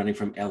maybe running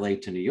from LA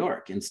to New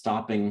York and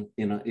stopping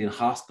in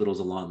hospitals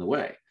along the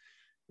way.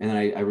 And then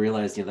I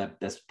realized,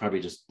 that's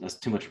probably that's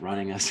too much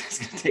running. It's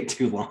going to take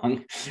too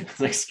long. I was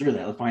like, screw that,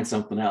 I'll find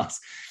something else.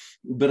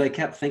 But I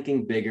kept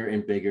thinking bigger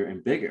and bigger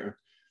and bigger.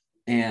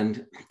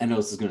 And I know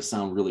this is going to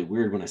sound really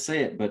weird when I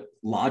say it, but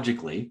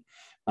logically,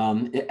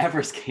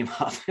 Everest came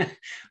up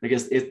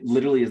because it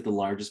literally is the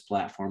largest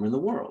platform in the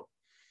world.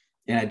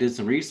 And I did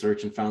some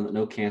research and found that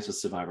no cancer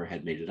survivor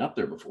had made it up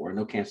there before.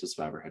 No cancer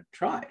survivor had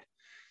tried.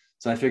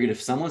 So I figured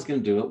if someone's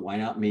going to do it, why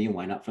not me? And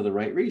why not for the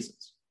right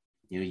reasons?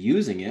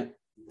 Using it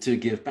to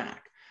give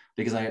back.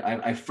 Because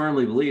I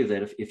firmly believe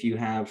that if you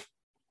have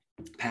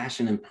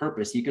passion and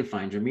purpose, you can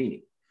find your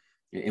meaning.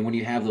 And when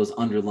you have those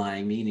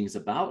underlying meanings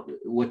about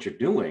what you're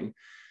doing,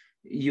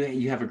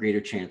 you have a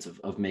greater chance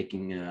of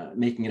making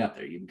it up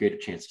there. You have a greater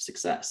chance of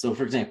success. So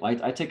for example,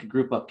 I take a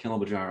group up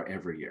Kilimanjaro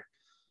every year.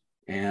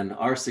 And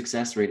our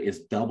success rate is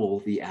double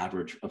the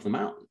average of the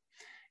mountain.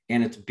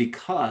 And it's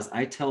because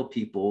I tell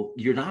people,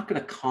 you're not going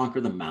to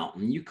conquer the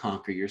mountain, you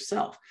conquer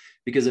yourself.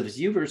 Because if it's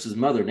you versus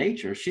Mother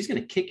Nature, she's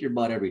going to kick your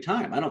butt every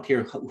time. I don't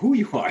care who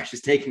you are,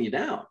 she's taking you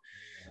down.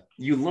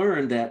 You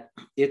learn that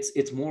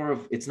it's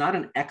not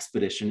an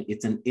expedition,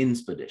 it's an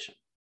inspedition,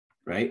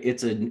 right?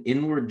 It's an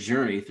inward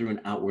journey through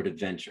an outward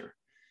adventure.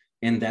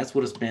 And that's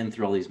what it's been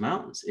through all these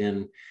mountains.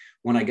 And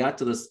when I got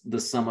to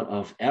the summit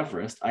of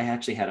Everest, I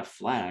actually had a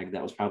flag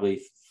that was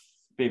probably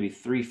maybe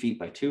 3 feet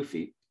by 2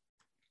 feet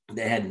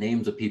that had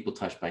names of people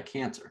touched by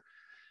cancer.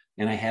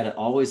 And I had it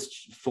always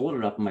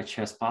folded up in my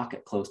chest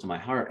pocket close to my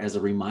heart as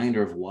a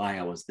reminder of why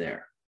I was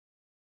there.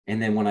 And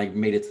then when I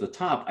made it to the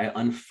top, I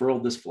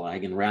unfurled this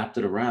flag and wrapped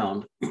it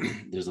around,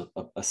 there's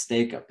a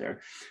stake up there,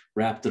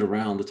 wrapped it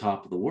around the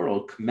top of the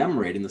world,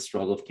 commemorating the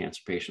struggle of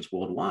cancer patients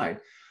worldwide.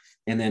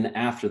 And then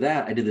after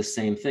that, I did the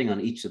same thing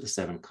on each of the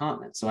 7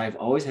 continents. So I've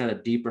always had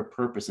a deeper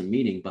purpose and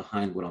meaning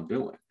behind what I'm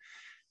doing.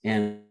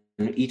 And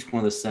each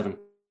one of the 7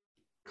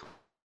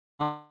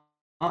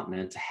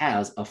 continents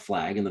has a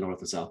flag, in the North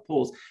and South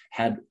Poles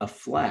had a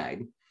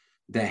flag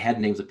that had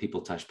names of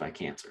people touched by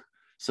cancer.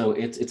 So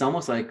it's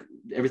almost like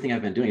everything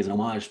I've been doing is an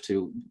homage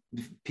to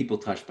people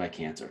touched by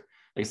cancer.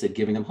 Like I said,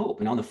 giving them hope.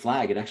 And on the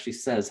flag, it actually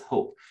says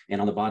hope. And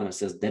on the bottom, it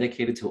says,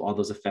 dedicated to all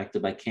those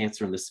affected by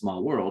cancer in this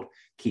small world,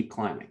 keep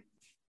climbing.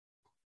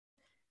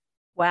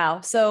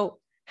 Wow. So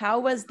how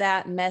was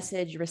that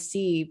message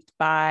received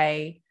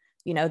by,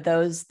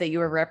 those that you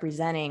were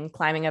representing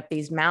climbing up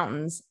these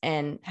mountains,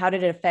 and how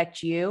did it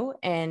affect you?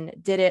 And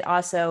did it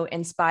also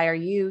inspire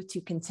you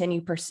to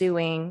continue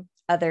pursuing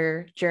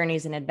other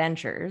journeys and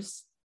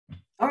adventures?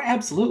 Oh,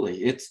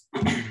 absolutely. It's,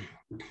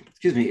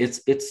 excuse me,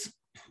 it's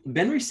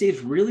been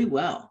received really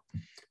well.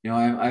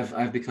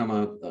 I've become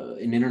an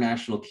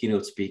international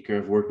keynote speaker.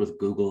 I've worked with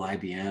Google,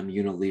 IBM,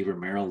 Unilever,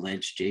 Merrill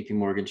Lynch, JP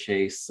Morgan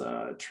Chase,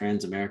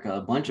 Transamerica,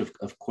 a bunch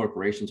of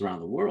corporations around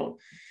the world.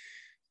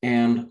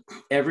 And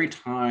every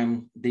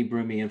time they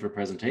bring me in for a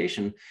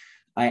presentation,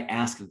 I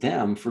ask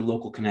them for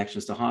local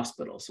connections to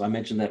hospitals. So I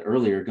mentioned that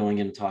earlier, going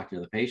in and talking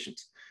to the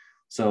patients.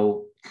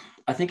 So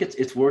I think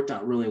it's worked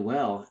out really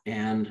well.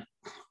 And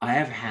I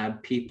have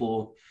had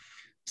people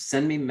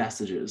send me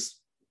messages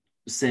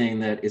saying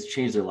that it's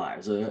changed their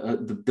lives.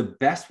 The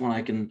best one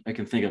I can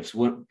think of is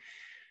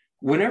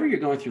whenever you're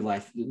going through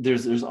life,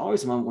 there's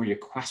always a moment where you're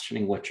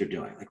questioning what you're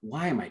doing. Like,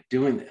 why am I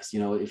doing this?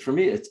 For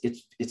me,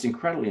 it's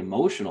incredibly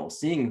emotional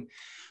seeing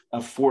a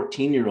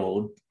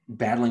 14-year-old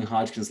battling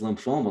Hodgkin's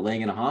lymphoma,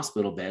 laying in a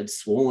hospital bed,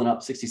 swollen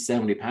up 60,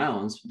 70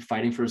 pounds,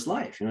 fighting for his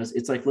life.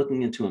 It's like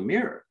looking into a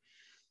mirror.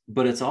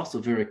 But it's also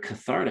very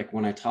cathartic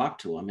when I talk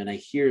to him and I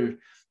hear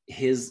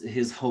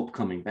his hope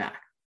coming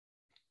back.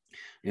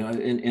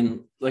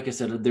 And like I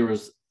said, there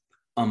was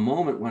a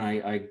moment when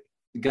I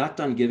got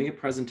done giving a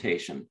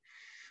presentation,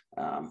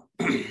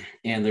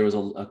 and there was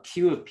a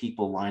queue of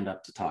people lined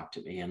up to talk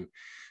to me. And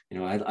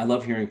I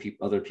love hearing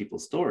other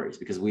people's stories,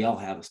 because we all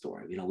have a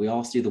story. We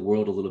all see the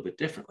world a little bit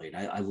differently, and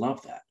I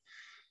love that.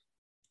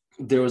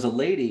 There was a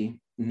lady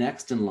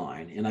next in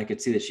line, and I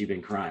could see that she'd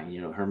been crying.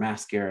 Her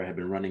mascara had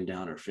been running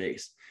down her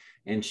face.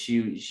 And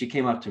she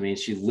came up to me and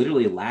she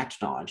literally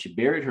latched on. She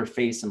buried her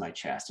face in my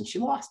chest and she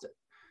lost it,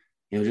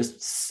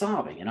 just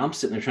sobbing. And I'm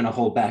sitting there trying to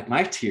hold back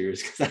my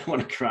tears because I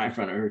want to cry in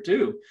front of her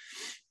too,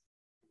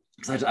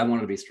 because I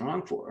wanted to be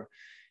strong for her.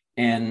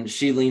 And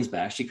she leans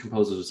back, she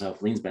composes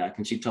herself, leans back,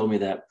 and she told me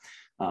that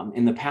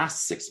in the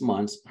past 6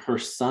 months, her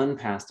son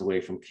passed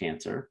away from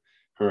cancer,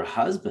 her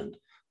husband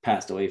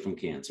passed away from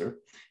cancer,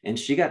 and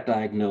she got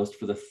diagnosed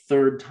for the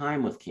 3rd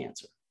time with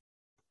cancer,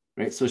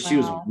 right? So she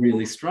was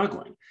really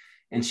struggling.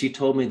 And she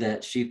told me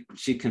that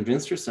she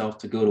convinced herself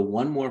to go to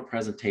one more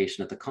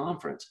presentation at the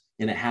conference,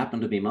 and it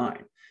happened to be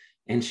mine.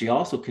 And she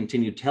also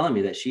continued telling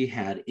me that she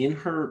had in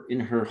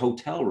her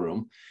hotel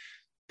room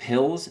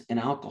pills and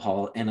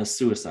alcohol and a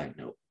suicide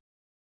note.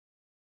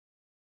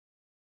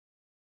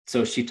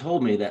 So she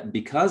told me that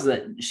because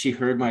she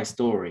heard my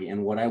story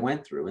and what I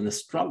went through and the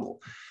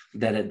struggle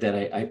that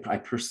I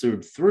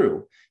pursued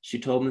through, she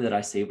told me that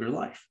I saved her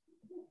life.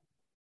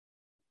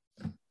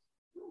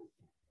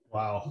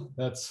 Wow,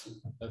 that's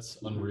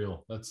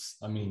unreal.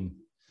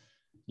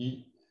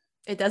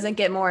 It doesn't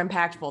get more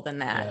impactful than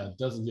that. Yeah, it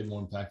doesn't get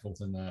more impactful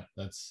than that.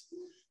 That's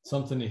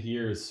something to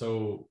hear, is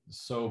so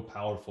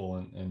powerful.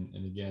 And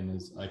again,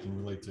 as I can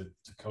relate to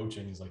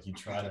coaching, is like you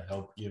try to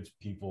help give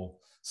people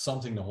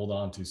something to hold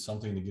on to,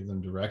 something to give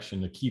them direction,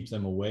 to keep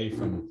them away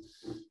from,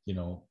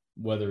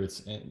 whether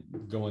it's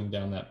going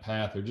down that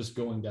path or just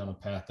going down a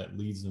path that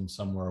leads them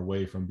somewhere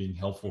away from being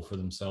helpful for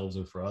themselves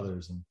or for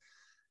others. And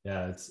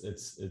yeah,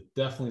 it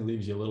definitely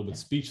leaves you a little bit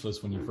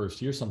speechless when you first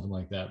hear something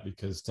like that,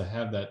 because to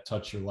have that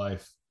touch your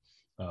life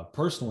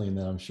personally, and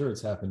then I'm sure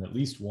it's happened at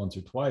least once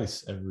or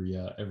twice every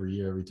year,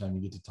 every time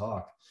you get to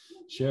talk,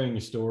 sharing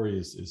your story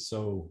is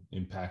so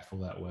impactful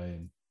that way.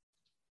 And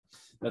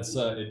that's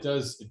it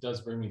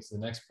does bring me to the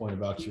next point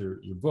about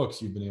your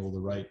books. You've been able to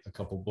write a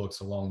couple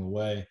books along the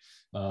way,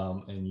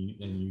 and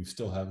you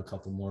still have a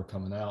couple more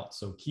coming out.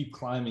 So Keep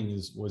Climbing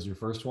was your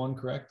first one,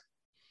 correct?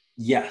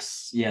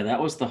 Yes. Yeah, that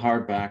was the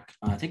hardback.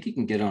 I think you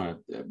can get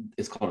on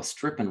it's called a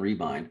strip and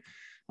rebind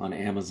on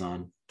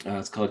Amazon.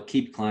 It's called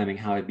Keep Climbing,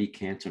 How I Beat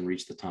Cancer and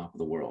Reach the Top of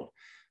the World.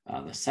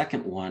 The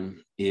second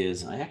one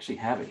is, I actually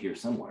have it here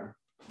somewhere.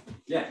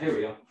 Yeah, here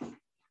we go.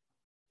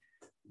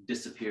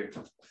 Disappeared.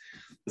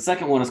 The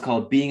second one is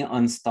called Being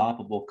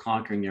Unstoppable,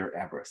 Conquering Your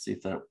Everest. See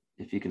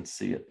if you can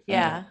see it.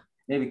 Yeah.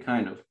 Maybe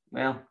kind of.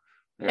 Well,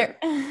 there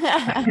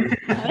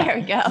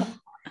we go.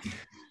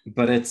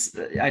 But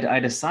I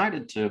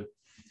decided to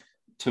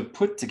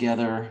put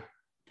together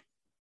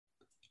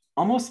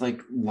almost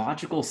like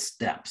logical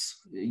steps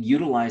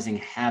utilizing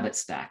habit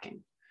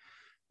stacking,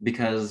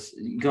 because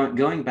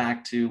going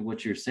back to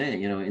what you're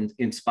saying,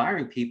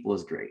 inspiring people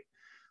is great,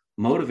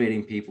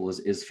 motivating people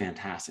is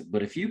fantastic,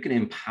 but if you can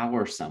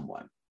empower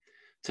someone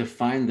to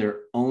find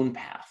their own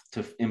path,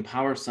 to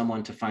empower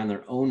someone to find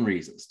their own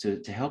reasons, to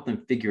help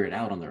them figure it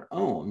out on their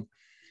own,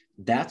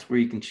 that's where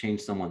you can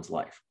change someone's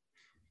life.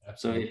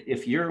 Absolutely. So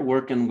if you're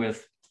working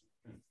with,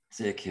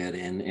 say, a kid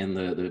and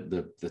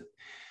the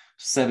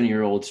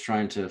 7-year-old's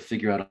trying to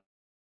figure out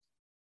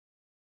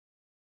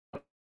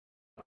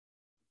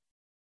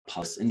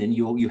and then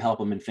you help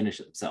them and finish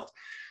it themselves,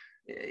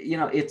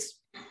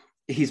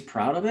 he's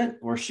proud of it,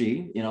 or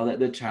she, that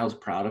the child's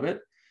proud of it,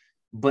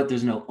 but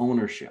there's no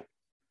ownership.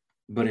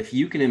 But if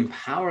you can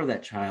empower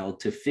that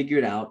child to figure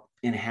it out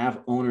and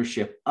have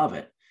ownership of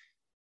it,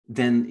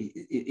 then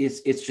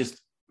it's just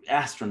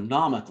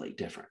astronomically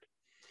different.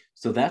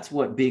 So that's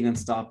what Being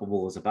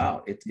Unstoppable is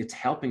about. It's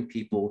helping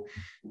people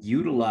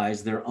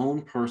utilize their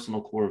own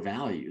personal core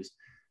values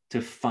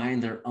to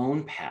find their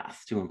own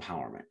path to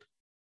empowerment.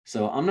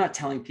 So I'm not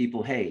telling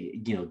people, hey,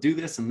 do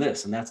this, and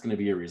that's going to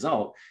be your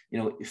result.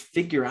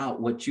 Figure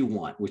out what you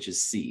want, which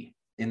is C.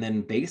 And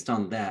then based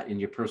on that in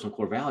your personal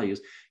core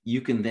values,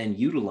 you can then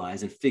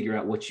utilize and figure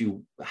out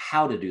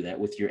how to do that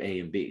with your A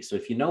and B. So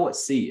if you know what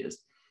C is,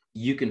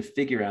 you can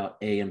figure out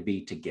A and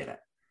B to get it.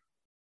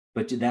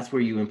 But that's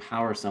where you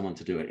empower someone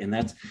to do it. And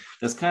that's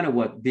kind of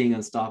what Being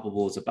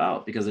Unstoppable is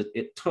about, because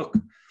it took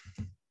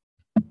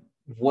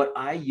what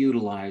I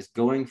utilized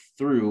going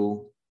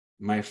through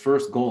my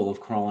first goal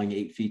of crawling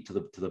 8 feet to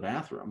the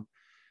bathroom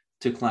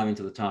to climbing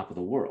to the top of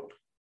the world.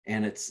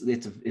 And it's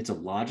a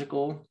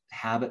logical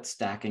habit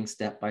stacking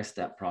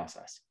step-by-step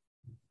process.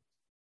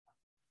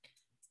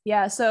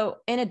 Yeah. So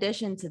in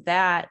addition to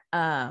that,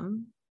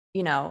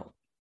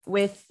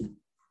 with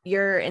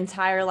your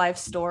entire life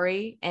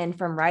story and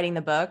from writing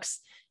the books,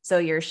 so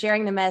you're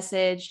sharing the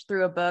message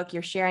through a book,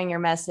 you're sharing your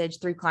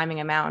message through climbing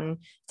a mountain,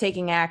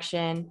 taking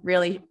action,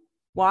 really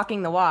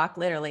walking the walk,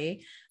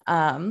 literally.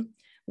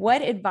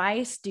 What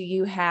advice do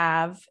you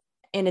have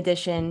in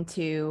addition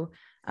to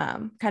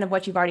kind of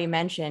what you've already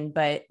mentioned,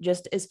 but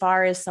just as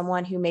far as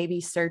someone who may be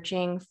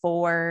searching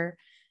for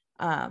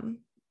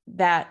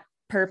that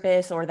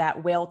purpose or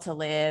that will to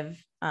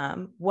live,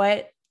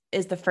 what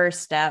is the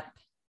first step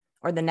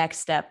or the next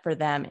step for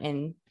them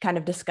in kind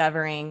of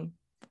discovering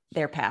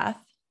their path?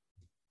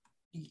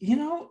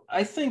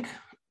 I think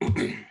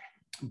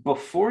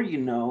before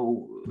you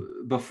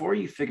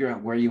figure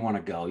out where you want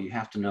to go, you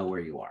have to know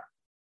where you are.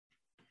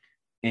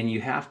 And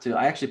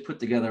I actually put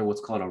together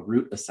what's called a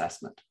route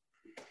assessment,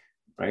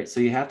 right?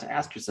 So you have to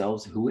ask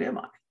yourselves, who am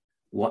I?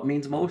 What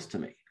means most to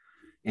me?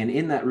 And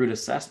in that route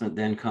assessment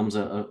then comes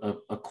a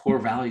core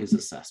values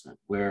assessment,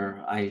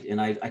 where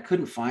I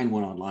couldn't find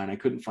one online. I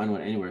couldn't find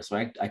one anywhere. So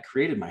I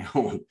created my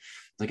own.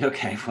 Like,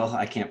 okay, well,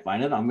 I can't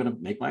find it. I'm going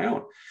to make my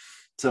own.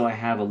 So I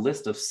have a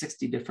list of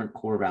 60 different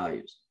core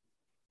values.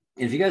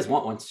 And if you guys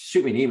want one,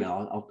 shoot me an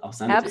email. I'll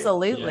send it to you.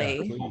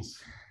 Absolutely.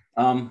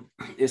 Yeah,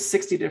 it's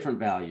 60 different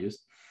values.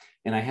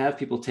 And I have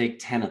people take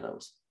 10 of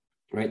those,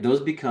 right? Those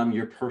become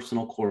your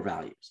personal core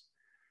values.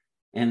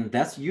 And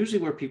that's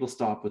usually where people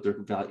stop with their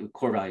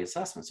core value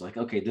assessments. Like,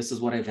 okay, this is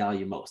what I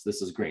value most.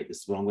 This is great.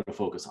 This is what I'm going to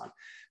focus on.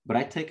 But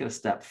I take it a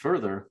step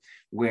further,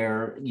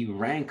 where you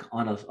rank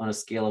on a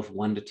scale of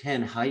 1 to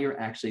 10, how you're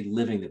actually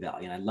living the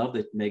value. And I love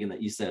that, Megan,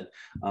 that you said,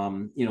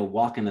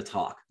 walking the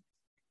talk.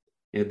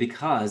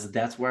 Because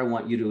that's where I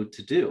want you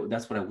to do.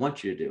 That's what I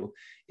want you to do,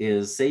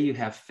 is say you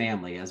have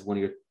family as one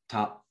of your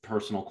top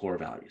personal core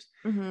values.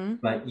 Mm-hmm.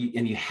 But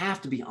you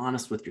have to be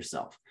honest with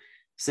yourself.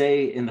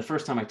 Say, in the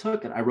first time I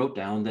took it, I wrote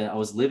down that I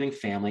was living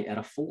family at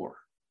a 4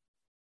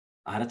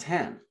 out of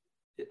 10.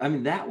 I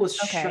mean, that was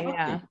shocking.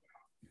 Yeah.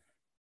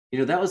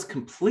 That was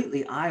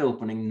completely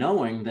eye-opening,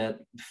 knowing that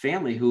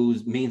family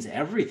means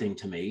everything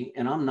to me,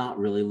 and I'm not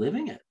really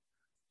living it.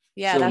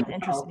 Yeah, so that's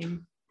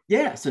interesting.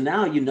 Yeah. So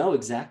now you know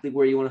exactly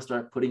where you want to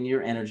start putting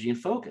your energy and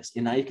focus.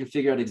 And now you can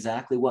figure out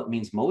exactly what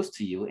means most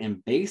to you.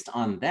 And based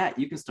on that,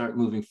 you can start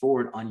moving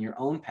forward on your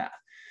own path.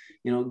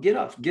 Get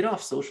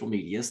off social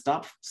media,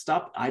 stop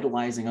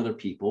idolizing other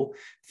people,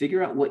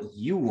 figure out what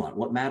you want,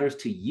 what matters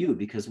to you,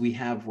 because we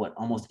have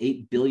almost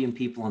 8 billion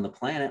people on the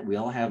planet. We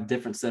all have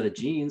different set of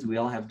genes. We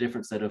all have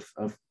different set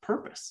of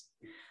purpose.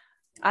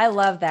 I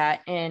love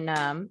that.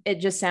 And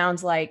it just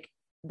sounds like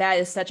that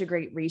is such a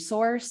great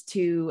resource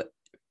to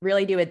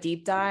really do a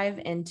deep dive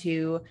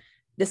into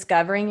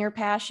discovering your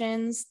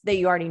passions that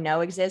you already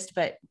know exist,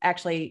 but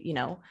actually,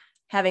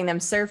 having them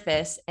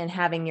surface and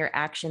having your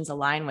actions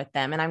align with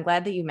them. And I'm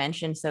glad that you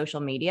mentioned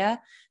social media,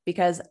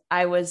 because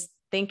I was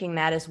thinking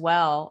that as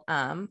well.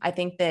 I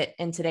think that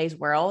in today's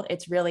world,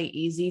 it's really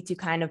easy to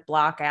kind of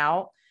block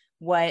out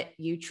what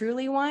you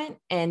truly want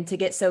and to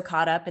get so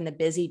caught up in the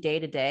busy day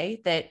to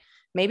day that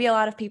maybe a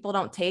lot of people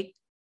don't take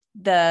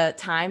the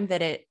time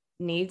that it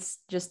needs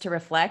just to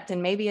reflect.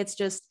 And maybe it's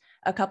just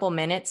a couple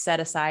minutes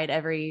set aside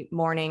every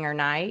morning or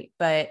night.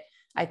 But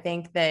I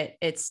think that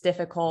it's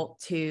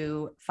difficult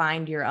to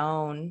find your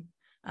own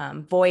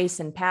voice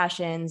and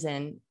passions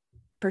and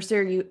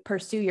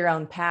pursue your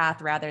own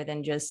path rather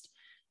than just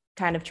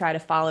kind of try to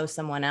follow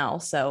someone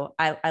else. So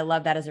I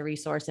love that as a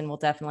resource, and we'll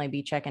definitely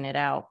be checking it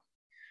out.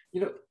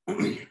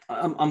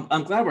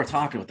 I'm glad we're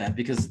talking about that,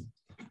 because,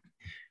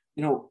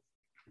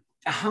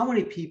 how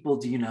many people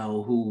do you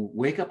know who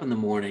wake up in the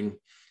morning,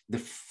 the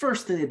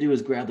first thing they do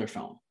is grab their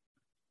phone?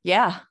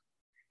 Yeah.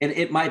 And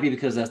it might be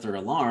because that's their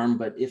alarm,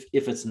 but if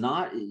it's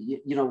not,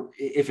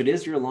 if it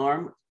is your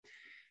alarm,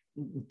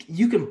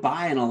 you can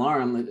buy an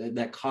alarm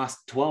that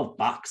costs $12.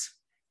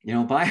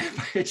 Buy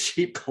a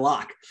cheap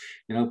clock,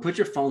 put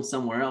your phone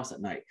somewhere else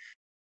at night.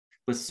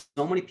 But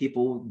so many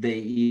people,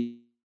 they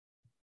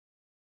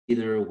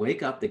either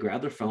wake up, they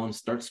grab their phone,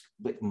 start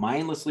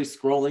mindlessly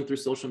scrolling through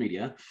social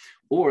media,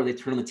 or they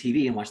turn on the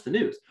TV and watch the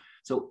news.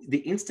 So the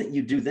instant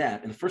you do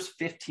that, in the first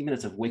 15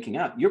 minutes of waking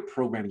up, you're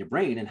programming your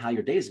brain and how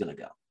your day is going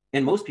to go.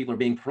 And most people are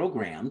being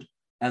programmed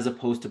as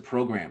opposed to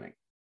programming.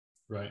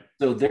 Right.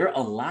 So they're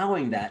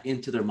allowing that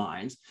into their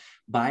minds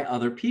by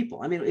other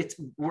people. I mean,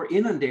 we're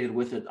inundated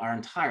with it our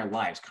entire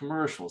lives,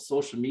 commercials,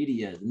 social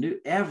media,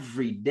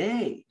 every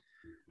day.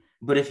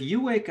 But if you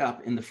wake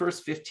up in the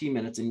first 15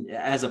 minutes, and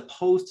as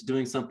opposed to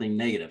doing something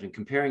negative and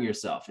comparing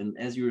yourself, and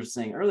as you were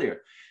saying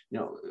earlier,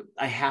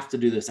 I have to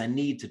do this, I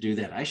need to do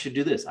that, I should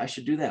do this, I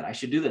should do that, I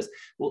should do this.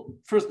 Well,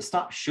 first,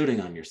 stop shooting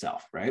on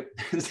yourself, right?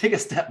 Take a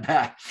step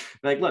back.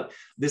 Like, look,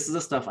 this is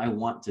the stuff I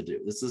want to do.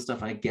 This is the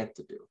stuff I get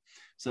to do.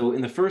 So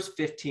in the first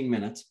 15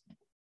 minutes,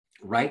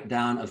 write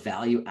down a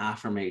value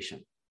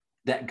affirmation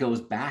that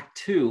goes back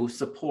to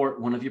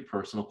support one of your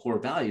personal core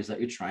values that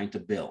you're trying to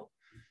build.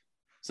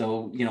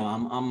 So,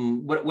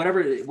 I'm whatever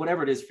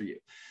it is for you.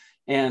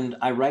 And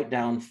I write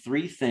down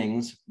 3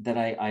 things that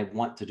I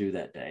want to do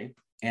that day,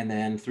 and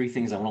then 3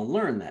 things I want to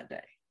learn that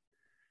day.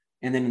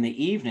 And then in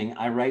the evening,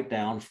 I write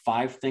down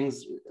 5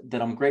 things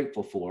that I'm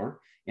grateful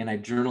for, and I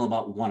journal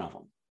about one of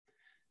them.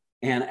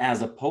 And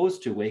as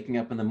opposed to waking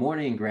up in the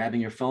morning and grabbing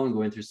your phone,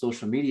 going through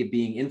social media,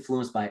 being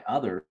influenced by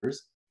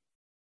others,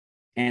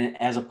 and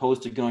as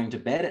opposed to going to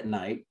bed at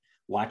night,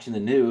 watching the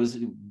news,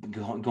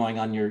 going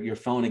on your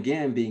phone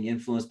again, being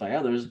influenced by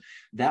others,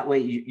 that way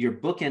you're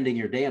bookending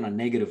your day on a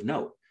negative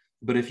note.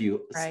 But if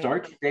you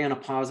start your day on a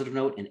positive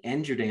note and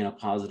end your day on a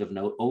positive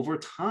note, over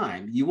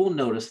time, you will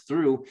notice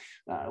through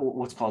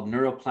what's called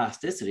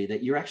neuroplasticity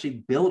that you're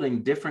actually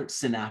building different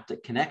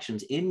synaptic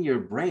connections in your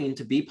brain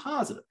to be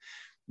positive.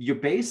 You're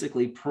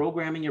basically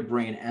programming your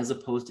brain as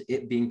opposed to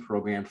it being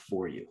programmed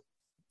for you.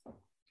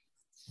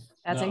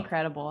 That's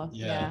incredible.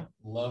 Yeah.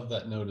 Love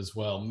that note as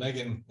well.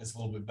 Megan is a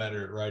little bit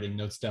better at writing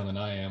notes down than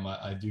I am.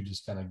 I do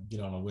just kind of get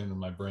on a whim in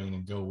my brain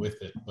and go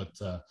with it. But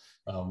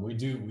we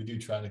do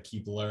try to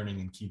keep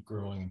learning and keep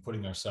growing and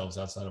putting ourselves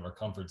outside of our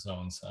comfort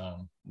zones.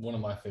 One of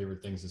my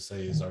favorite things to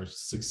say is our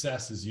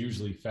success is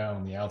usually found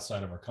on the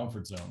outside of our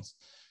comfort zones.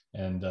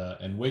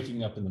 And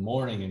waking up in the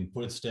morning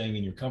and staying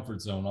in your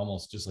comfort zone,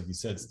 almost just like you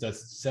said,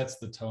 sets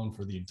the tone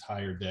for the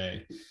entire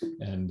day.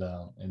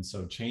 And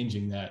so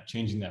changing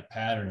that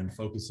pattern and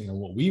focusing on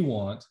what we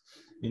want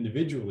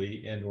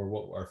individually and or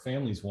what our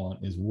families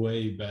want is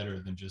way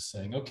better than just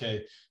saying,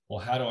 okay, well,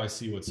 how do I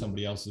see what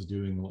somebody else is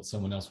doing and what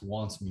someone else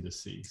wants me to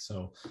see?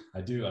 So I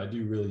do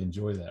really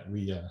enjoy that.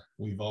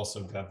 We've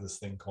also got this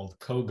thing called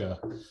Koga,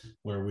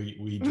 where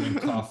we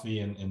drink coffee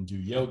and do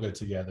yoga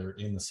together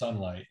in the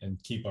sunlight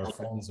and keep our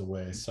phones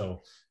away.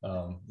 So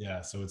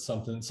so it's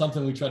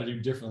something we try to do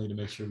differently to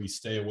make sure we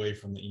stay away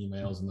from the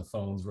emails and the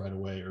phones right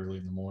away early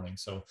in the morning.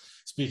 So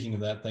speaking of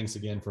that, thanks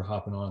again for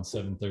hopping on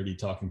 7:30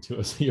 talking to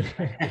us here.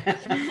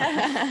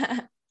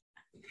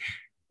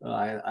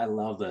 I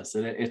love this.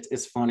 And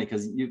it's funny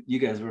because you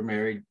guys were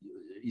married,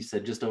 you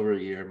said just over a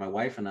year. My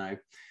wife and I,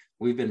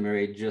 we've been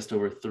married just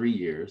over 3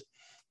 years.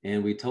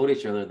 And we told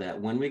each other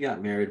that when we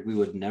got married, we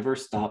would never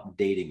stop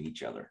dating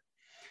each other.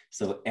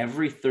 So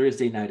every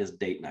Thursday night is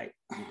date night.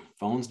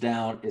 Phones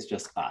down, it's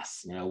just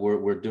us.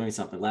 We're doing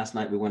something. Last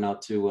night we went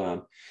out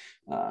to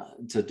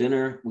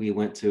dinner. We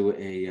went to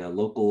a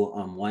local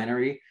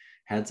winery,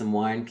 had some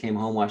wine, came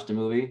home, watched a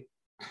movie.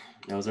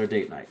 That was our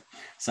date night.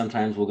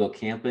 Sometimes we'll go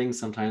camping.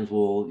 Sometimes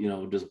we'll,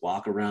 just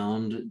walk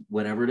around,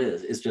 whatever it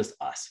is. It's just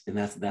us. And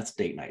that's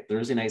date night.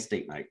 Thursday night's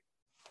date night.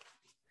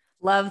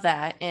 Love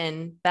that.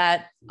 And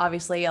that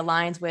obviously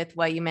aligns with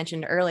what you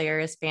mentioned earlier,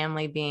 is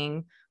family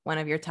being one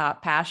of your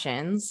top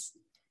passions.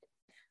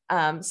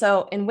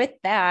 And with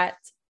that,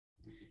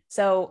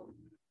 so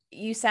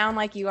you sound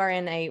like you are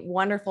in a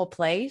wonderful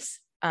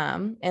place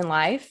in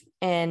life.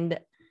 And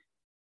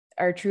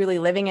are truly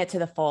living it to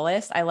the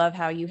fullest. I love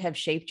how you have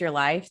shaped your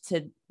life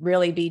to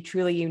really be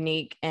truly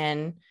unique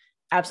and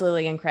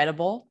absolutely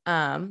incredible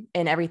in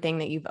everything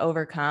that you've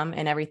overcome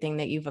and everything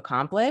that you've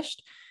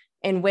accomplished.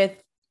 And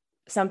with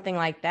something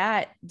like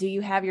that, do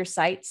you have your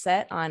sights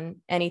set on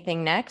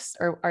anything next,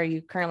 or are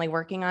you currently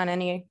working on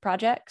any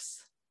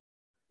projects?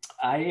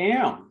 I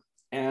am.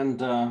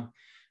 And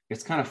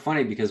it's kind of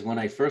funny because when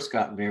I first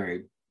got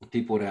married,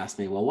 people would ask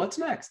me, well, what's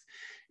next?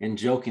 And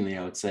jokingly,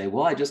 I would say,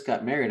 well, I just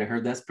got married. I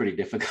heard that's pretty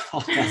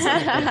difficult.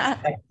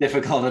 That's a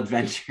difficult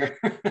adventure.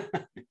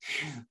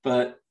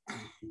 But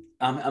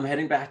I'm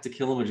heading back to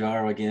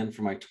Kilimanjaro again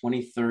for my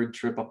 23rd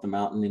trip up the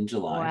mountain in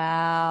July.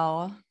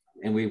 Wow.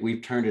 And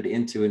we've turned it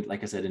into,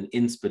 like I said, an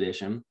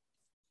inspedition.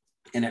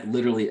 And it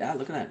literally,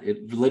 look at that.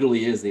 It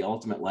literally is the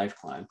ultimate life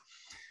climb.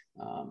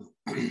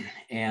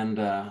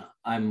 And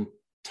I'm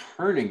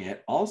turning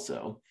it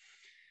also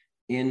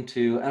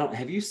into,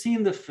 have you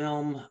seen the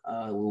film,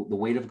 The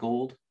Weight of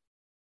Gold?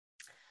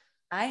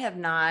 I have I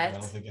not.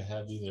 don't think I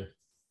have either.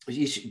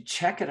 You should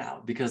check it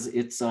out because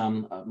it's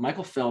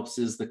Michael Phelps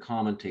is the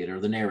commentator,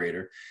 the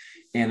narrator,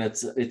 and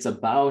it's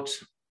about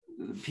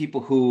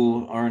people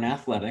who are in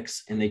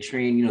athletics and they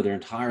train, their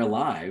entire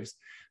lives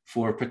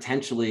for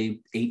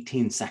potentially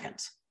 18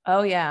 seconds.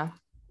 Oh yeah.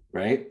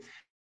 Right.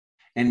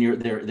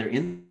 And they're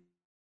in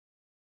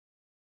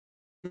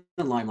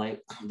the limelight,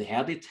 they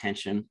have the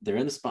attention, they're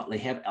in the spot, they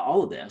have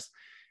all of this,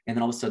 and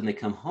then all of a sudden they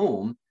come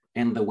home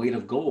and the weight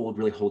of gold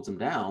really holds them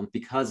down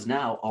because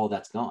now all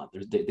that's gone.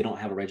 They don't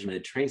have a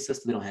regimented training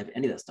system, they don't have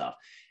any of that stuff.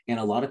 And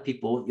a lot of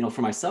people,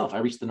 for myself, I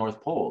reached the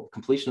North Pole,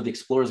 completion of the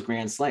Explorers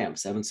Grand Slam,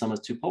 7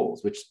 summits, 2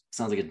 poles, which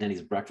sounds like a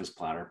Denny's breakfast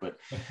platter. But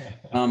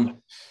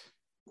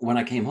when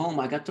I came home,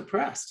 I got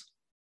depressed.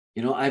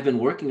 I've been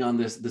working on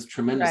this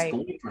tremendous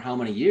goal for how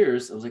many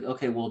years? I was like,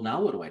 okay, well,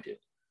 now what do I do?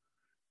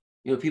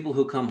 People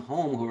who come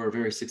home who are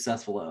very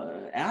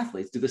successful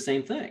athletes do the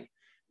same thing.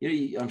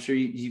 I'm sure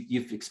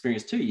you've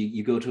experienced too.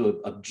 You go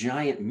to a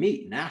giant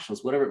meet,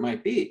 nationals, whatever it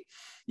might be.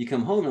 You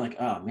come home, you're like,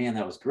 oh man,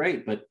 that was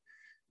great. But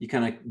you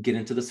kind of get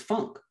into this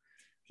funk.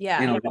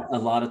 Yeah. A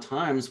lot of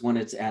times when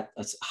it's at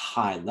a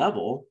high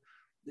level,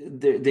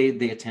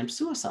 they attempt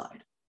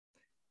suicide.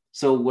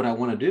 So what I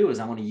want to do is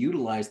I want to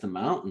utilize the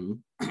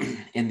mountain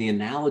and the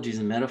analogies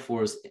and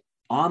metaphors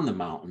on the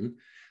mountain.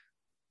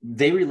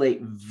 They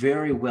relate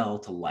very well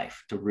to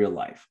life, to real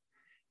life.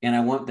 And I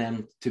want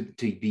them to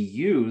be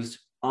used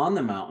on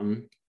the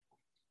mountain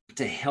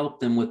to help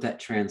them with that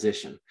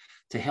transition,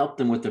 to help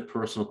them with their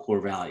personal core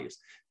values.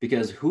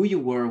 Because who you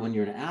were when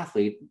you're an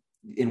athlete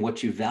and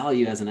what you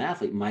value as an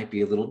athlete might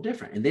be a little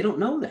different. And they don't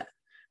know that.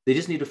 They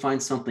just need to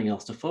find something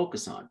else to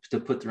focus on, to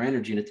put their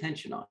energy and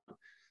attention on.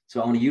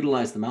 So I want to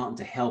utilize the mountain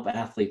to help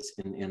athletes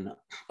and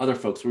other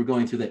folks who are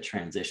going through that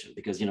transition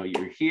because,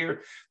 you're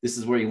here, this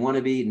is where you want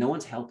to be. No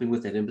one's helping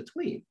with it in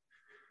between.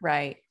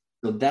 Right.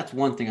 So that's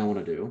one thing I want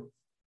to do.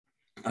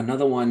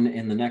 Another one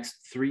in the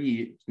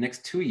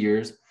next 2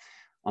 years,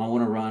 I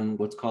want to run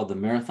what's called the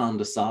Marathon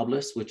des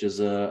Sables, which is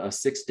a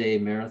 6-day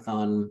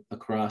marathon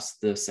across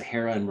the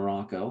Sahara in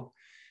Morocco.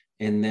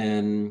 And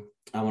then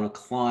I want to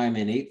climb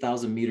an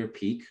 8,000 meter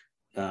peak,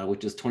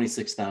 which is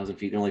 26,000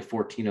 feet, only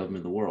 14 of them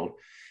in the world.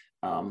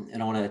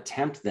 And I want to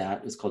attempt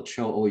that. It's called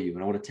Cho Oyu.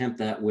 And I want to attempt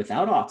that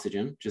without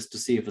oxygen, just to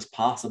see if it's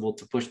possible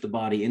to push the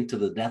body into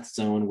the death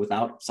zone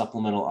without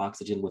supplemental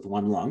oxygen with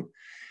one lung.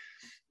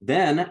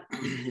 Then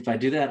if I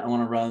do that, I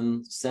want to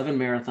run 7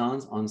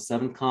 marathons on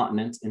 7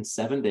 continents in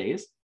 7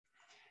 days,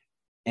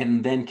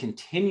 and then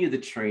continue the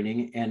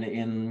training. And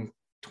in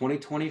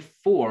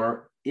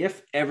 2024,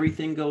 if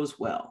everything goes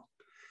well,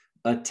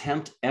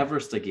 attempt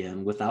Everest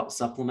again without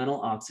supplemental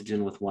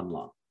oxygen with one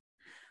lung.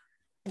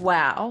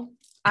 Wow.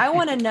 I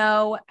want to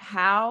know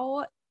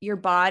how your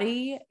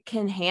body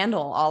can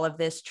handle all of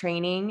this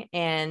training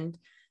and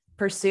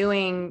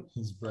pursuing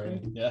his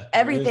brain. Yeah.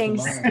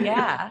 Everything's,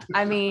 yeah.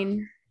 I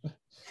mean,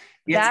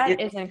 that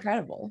is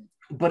incredible.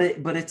 But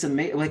it's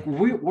amazing. Like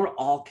we're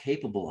all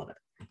capable of it.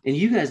 And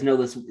you guys know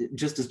this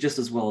just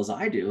as well as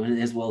I do,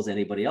 and as well as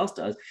anybody else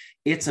does.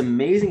 It's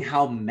amazing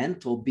how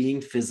mental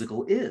being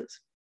physical is.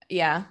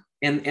 Yeah.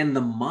 And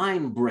the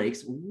mind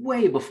breaks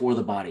way before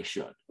the body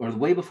should, or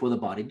way before the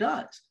body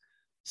does.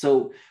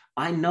 So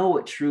I know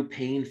what true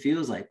pain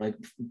feels like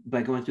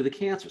by going through the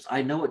cancers.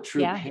 I know what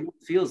true pain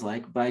feels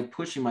like by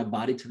pushing my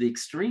body to the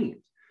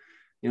extremes.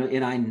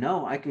 And I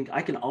know I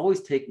can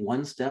always take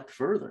one step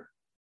further.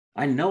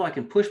 I know I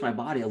can push my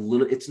body a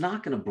little. It's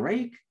not going to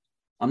break.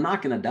 I'm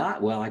not going to die.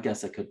 Well, I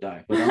guess I could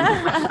die, but I'm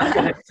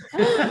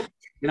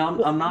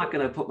not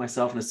going to put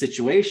myself in a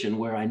situation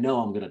where I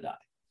know I'm going to die.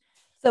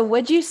 So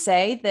would you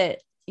say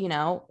that,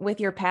 with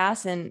your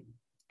past and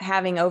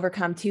having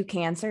overcome 2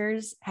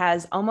 cancers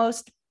has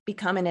almost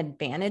become an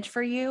advantage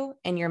for you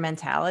in your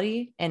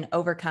mentality and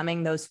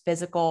overcoming those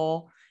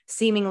physical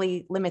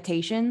seemingly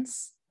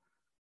limitations?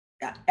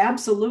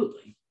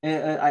 Absolutely.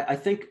 I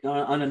think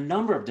on a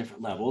number of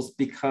different levels,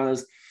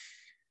 because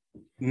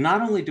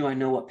not only do I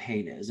know what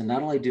pain is, and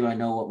not only do I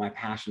know what my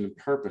passion and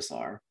purpose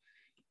are,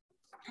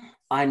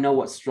 I know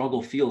what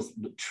struggle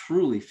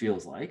truly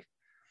feels like,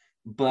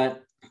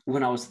 but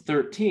when I was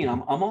 13,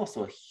 I'm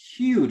also a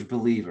huge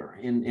believer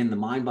in the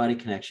mind-body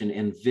connection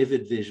and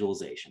vivid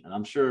visualization. And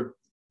I'm sure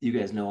you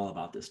guys know all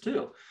about this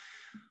too,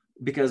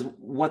 because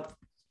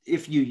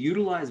if you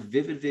utilize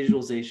vivid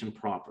visualization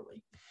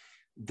properly,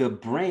 the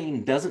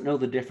brain doesn't know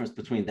the difference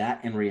between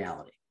that and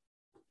reality.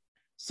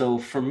 So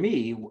for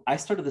me, I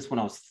started this when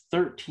I was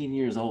 13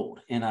 years old,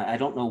 and I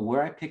don't know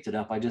where I picked it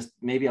up.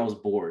 Maybe I was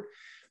bored,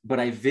 but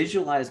I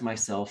visualized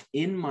myself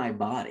in my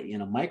body in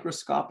a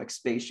microscopic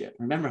spaceship.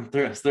 Remember,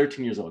 I was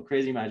 13 years old,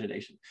 crazy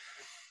imagination.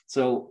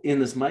 So in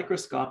this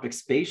microscopic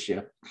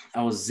spaceship,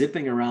 I was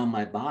zipping around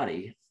my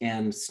body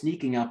and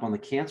sneaking up on the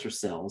cancer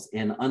cells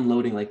and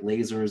unloading like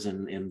lasers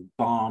and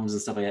bombs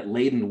and stuff like that,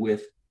 laden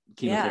with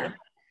chemotherapy. Yeah.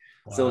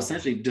 Wow. So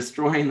essentially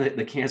destroying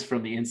the cancer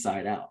from the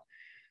inside out.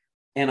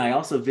 And I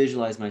also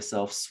visualized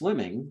myself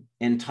swimming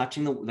and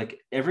touching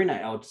every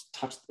night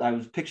I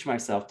would picture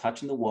myself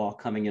touching the wall,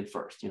 coming in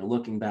first,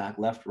 looking back,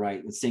 left,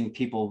 right, and seeing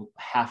people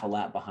half a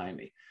lap behind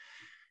me.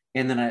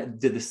 And then I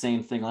did the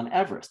same thing on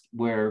Everest,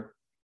 where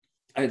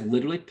I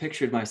literally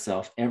pictured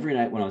myself every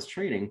night when I was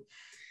training,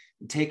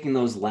 taking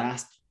those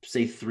last,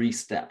 say, 3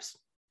 steps,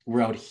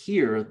 where I would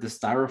hear the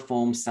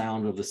styrofoam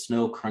sound of the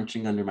snow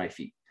crunching under my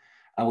feet.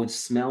 I would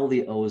smell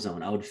the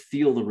ozone. I would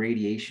feel the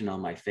radiation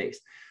on my face.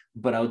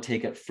 But I would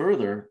take it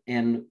further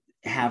and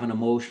have an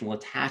emotional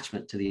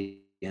attachment to the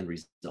end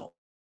result.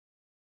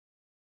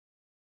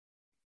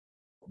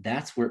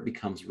 That's where it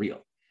becomes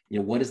real.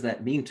 What does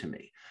that mean to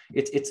me?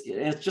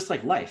 It's just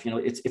like life.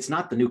 It's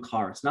not the new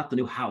car. It's not the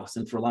new house.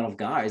 And for a lot of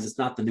guys, it's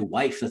not the new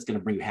wife that's going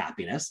to bring you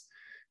happiness.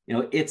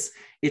 It's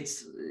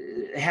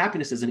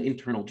happiness is an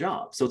internal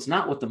job. So it's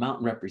not what the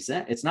mountain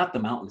represents. It's not the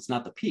mountain. It's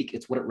not the peak.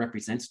 It's what it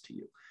represents to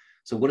you.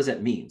 So what does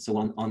that mean? So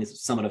on the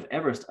summit of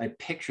Everest, I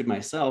pictured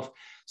myself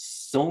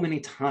so many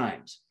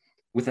times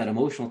with that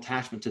emotional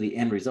attachment to the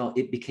end result.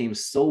 It became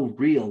so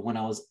real when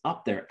I was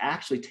up there,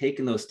 actually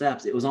taking those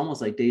steps. It was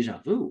almost like deja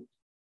vu.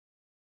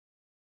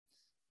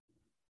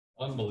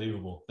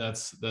 Unbelievable.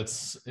 That's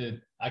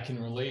it. I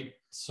can relate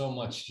so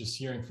much just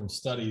hearing from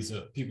studies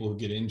of people who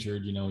get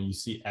injured. You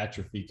see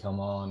atrophy come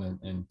on,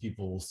 and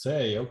people will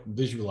say, oh,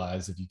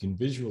 visualize. If you can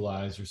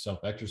visualize yourself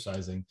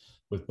exercising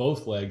with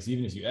both legs,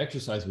 even if you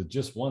exercise with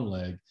just one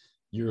leg,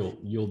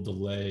 you'll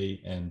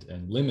delay and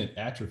limit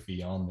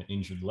atrophy on the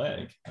injured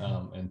leg.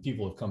 And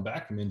people have come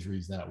back from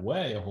injuries that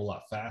way a whole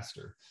lot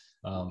faster.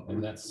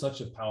 And that's such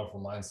a powerful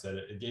mindset.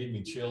 It gave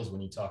me chills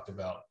when you talked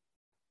about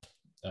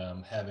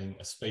having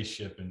a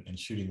spaceship and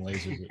shooting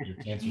lasers at your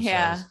cancer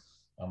cells.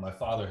 My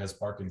father has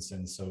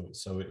Parkinson's,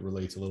 so it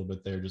relates a little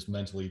bit there, just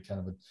mentally kind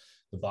of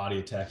the body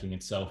attacking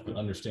itself, but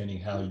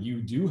understanding how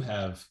you do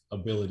have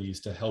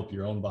abilities to help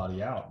your own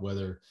body out,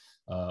 whether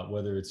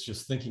it's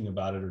just thinking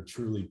about it or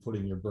truly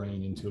putting your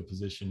brain into a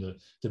position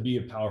to be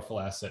a powerful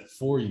asset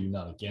for you,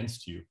 not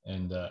against you.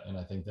 And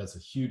I think that's a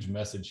huge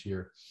message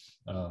here,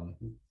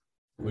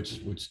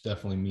 which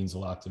definitely means a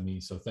lot to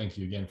me. So thank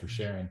you again for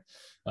sharing.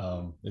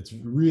 It's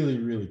really,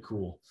 really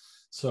cool.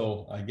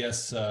 So I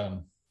guess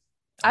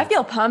I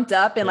feel pumped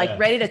up and like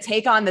ready to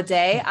take on the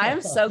day. I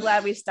am so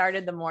glad we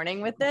started the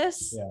morning with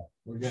this. Yeah,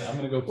 we're good. I'm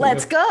gonna go.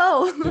 Let's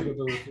go. Pick up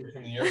the recruit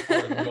from the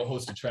airport and go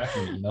host a track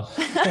meet.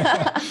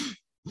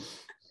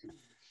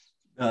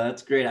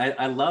 That's great.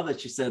 I love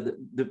that you said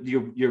that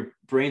your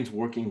brain's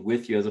working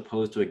with you as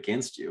opposed to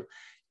against you.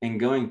 And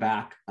going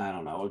back, I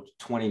don't know,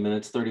 20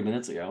 minutes, 30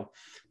 minutes ago,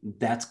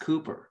 that's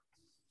Cooper.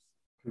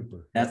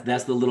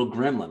 That's the little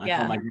gremlin. I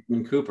call my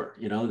gremlin Cooper.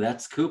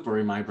 That's Cooper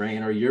in my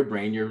brain, or your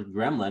brain, your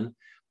gremlin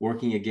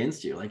working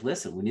against you. Like,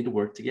 listen, we need to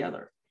work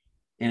together.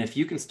 And if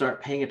you can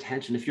start paying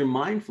attention, if you're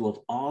mindful of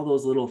all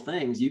those little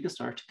things, you can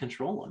start to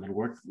control them and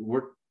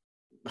work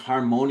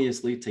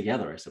harmoniously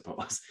together, I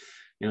suppose.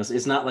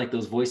 It's not like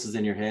those voices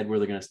in your head where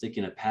they're going to stick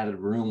you in a padded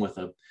room with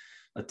a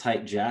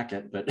tight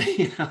jacket, but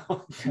there's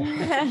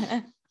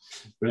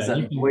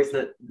that voice,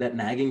 that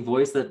nagging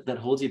voice that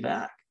holds you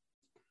back.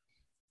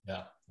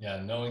 Yeah,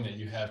 knowing that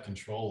you have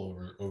control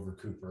over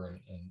Cooper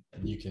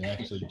and you can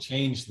actually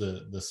change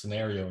the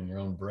scenario in your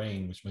own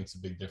brain, which makes a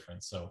big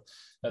difference. So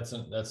that's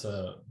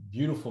a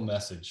beautiful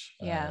message.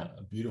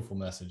 A beautiful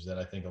message that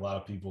I think a lot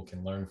of people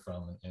can learn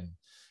from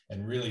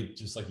and really,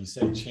 just like you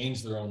said,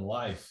 change their own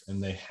life,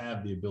 and they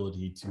have the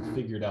ability to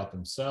figure it out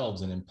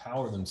themselves and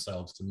empower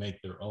themselves to make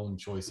their own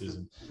choices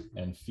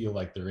and feel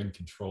like they're in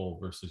control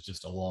versus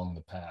just along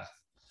the path.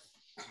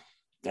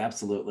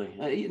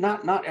 Absolutely.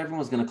 Not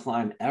everyone's going to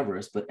climb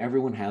Everest, but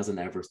everyone has an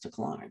Everest to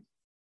climb.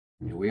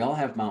 We all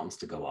have mountains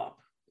to go up,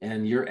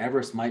 and your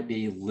Everest might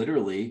be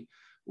literally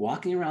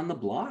walking around the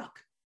block.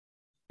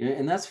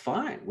 And that's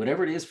fine.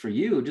 Whatever it is for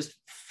you, just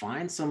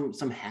find some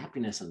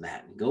happiness in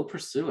that and go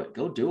pursue it.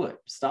 Go do it.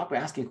 Stop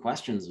asking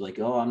questions like,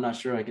 oh, I'm not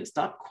sure I can.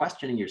 Stop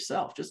questioning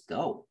yourself. Just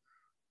go.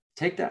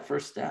 Take that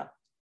first step.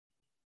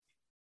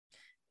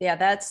 Yeah,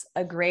 that's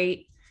a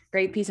great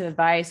piece of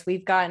advice.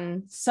 We've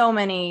gotten so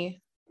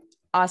many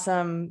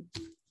awesome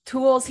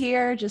tools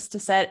here just to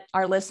set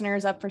our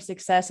listeners up for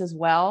success as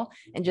well.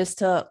 And just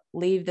to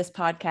leave this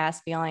podcast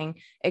feeling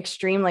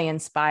extremely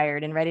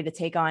inspired and ready to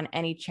take on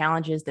any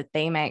challenges that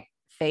they might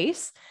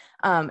face.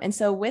 And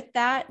so with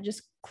that,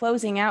 just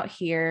closing out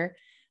here,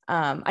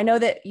 I know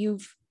that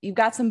you've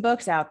got some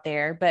books out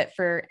there, but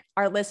for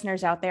our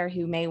listeners out there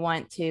who may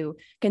want to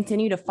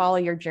continue to follow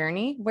your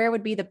journey, where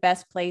would be the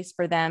best place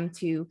for them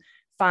to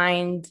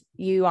find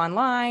you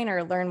online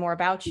or learn more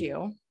about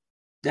you?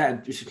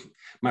 Yeah,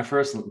 my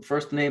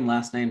first name,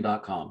 last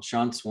name.com,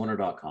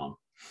 SeanSwarner.com.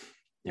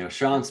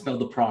 Sean spelled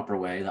the proper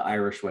way, the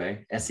Irish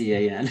way,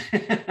 Sean,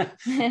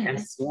 and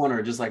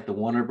Swarner, just like the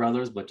Warner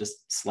Brothers, but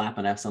just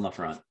slapping F's on the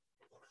front.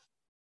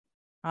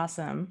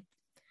 Awesome.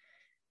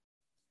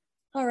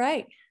 All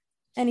right.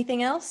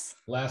 Anything else?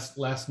 Last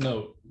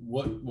note.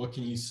 What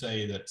can you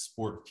say that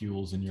sport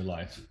fuels in your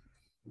life?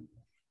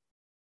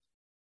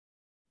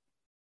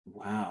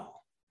 Wow.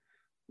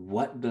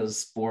 What does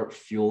sport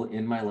fuel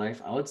in my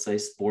life? I would say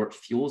sport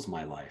fuels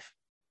my life.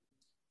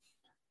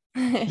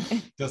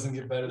 Doesn't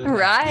get better than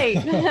right.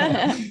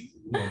 that.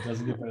 No, it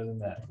doesn't get better than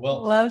that.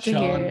 Well, love to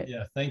Sean, hear it.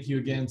 Yeah, thank you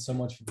again so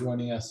much for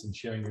joining us and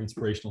sharing your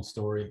inspirational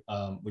story.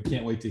 We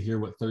can't wait to hear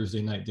what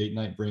Thursday night date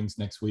night brings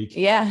next week.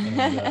 Yeah.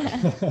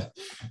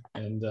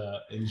 And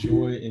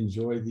enjoy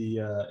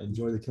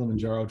the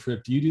Kilimanjaro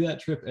trip. Do you do that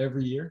trip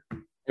every year?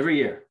 Every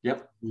year.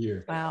 Yep. Every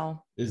year.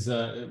 Wow. Is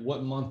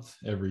what month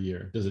every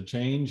year? Does it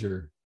change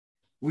or?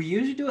 We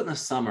usually do it in the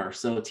summer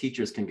so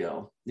teachers can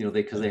go,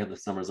 because they have the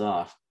summers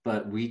off.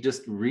 But we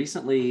just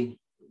recently,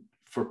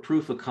 for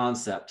proof of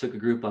concept, took a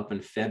group up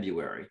in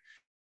February.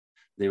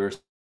 They were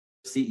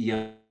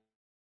CEOs,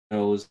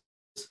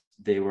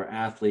 they were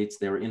athletes,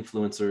 they were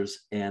influencers,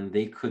 and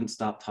they couldn't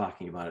stop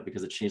talking about it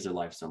because it changed their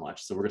life so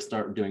much. So we're going to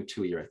start doing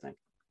 2 a year, I think.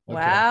 Okay.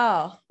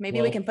 Wow.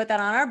 Maybe we can put that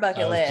on our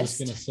bucket list. I was just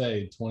going to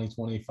say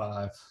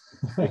 2025.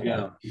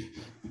 Yeah.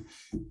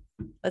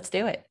 Let's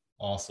do it.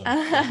 Awesome.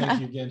 Well,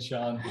 thank you again,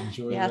 Sean.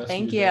 Enjoy the rest of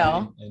your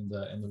day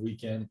and the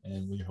weekend,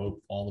 and we hope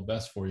all the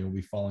best for you. We'll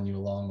be following you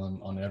along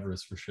on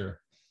Everest for sure.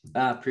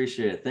 I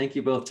appreciate it. Thank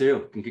you both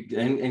too,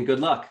 and good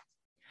luck.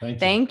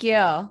 Thank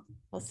you.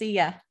 We'll see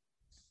ya.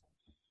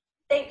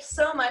 Thanks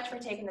so much for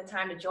taking the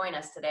time to join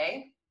us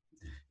today.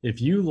 If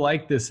you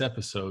like this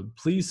episode,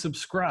 please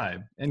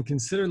subscribe and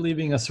consider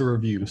leaving us a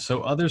review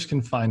so others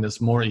can find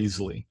us more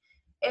easily.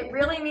 It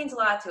really means a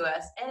lot to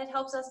us, and it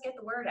helps us get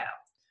the word out.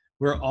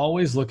 We're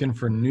always looking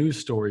for news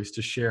stories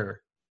to share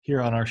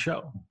here on our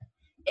show.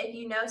 If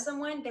you know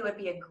someone that would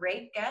be a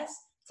great guest,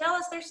 tell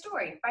us their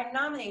story by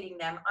nominating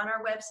them on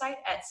our website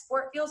at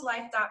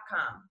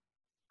sportfuelslife.com.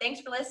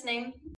 Thanks for listening.